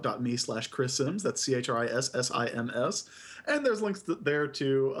about.me/Chris Sims. That's CHRISSIMS. And there's links there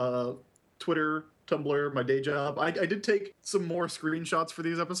to Twitter, Tumblr, my day job. I did take some more screenshots for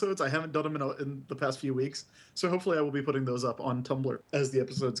these episodes. I haven't done them in the past few weeks. So hopefully I will be putting those up on Tumblr as the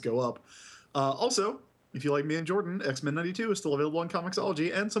episodes go up. Also, if you like me and Jordan, X-Men 92 is still available on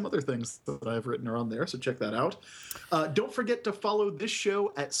Comixology and some other things that I've written are on there, so check that out. Don't forget to follow this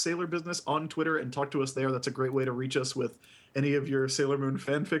show at Sailor Business on Twitter and talk to us there. That's a great way to reach us with any of your Sailor Moon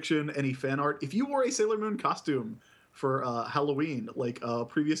fan fiction, any fan art. If you wore a Sailor Moon costume for Halloween, like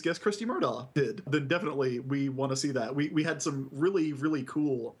previous guest Christy Murdaugh did, then definitely we want to see that. We had some really, really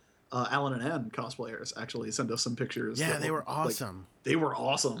cool Alan and Ann cosplayers actually send us some pictures. Yeah, they were awesome. They were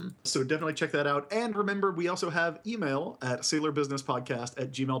awesome. So definitely check that out. And remember, we also have email at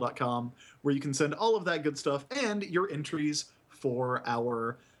sailorbusinesspodcast@gmail.com where you can send all of that good stuff and your entries for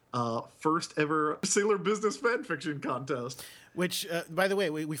our first ever Sailor Business fanfiction contest. Which, by the way,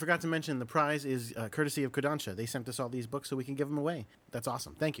 we forgot to mention the prize is courtesy of Kodansha. They sent us all these books so we can give them away. That's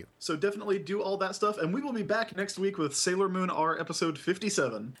awesome. Thank you. So definitely do all that stuff. And we will be back next week with Sailor Moon R episode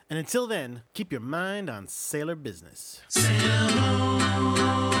 57. And until then, keep your mind on Sailor Business.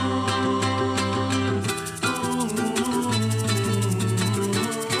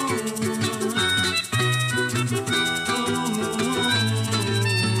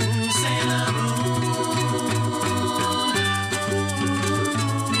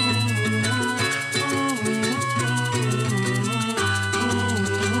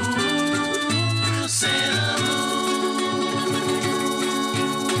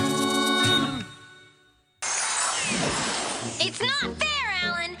 It's not fair,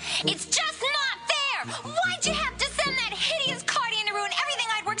 Alan. It's just not fair. Why'd you have to send that hideous Cardian to ruin everything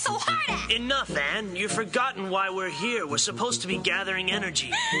I'd worked so hard at? Enough, Anne. You've forgotten why we're here. We're supposed to be gathering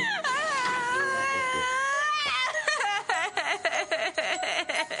energy.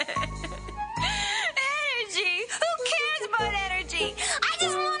 Energy? Who cares about energy? I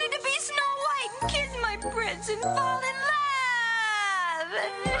just wanted to be Snow White, kiss my prince, and fall in love.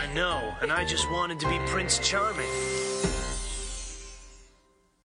 I know, and I just wanted to be Prince Charming.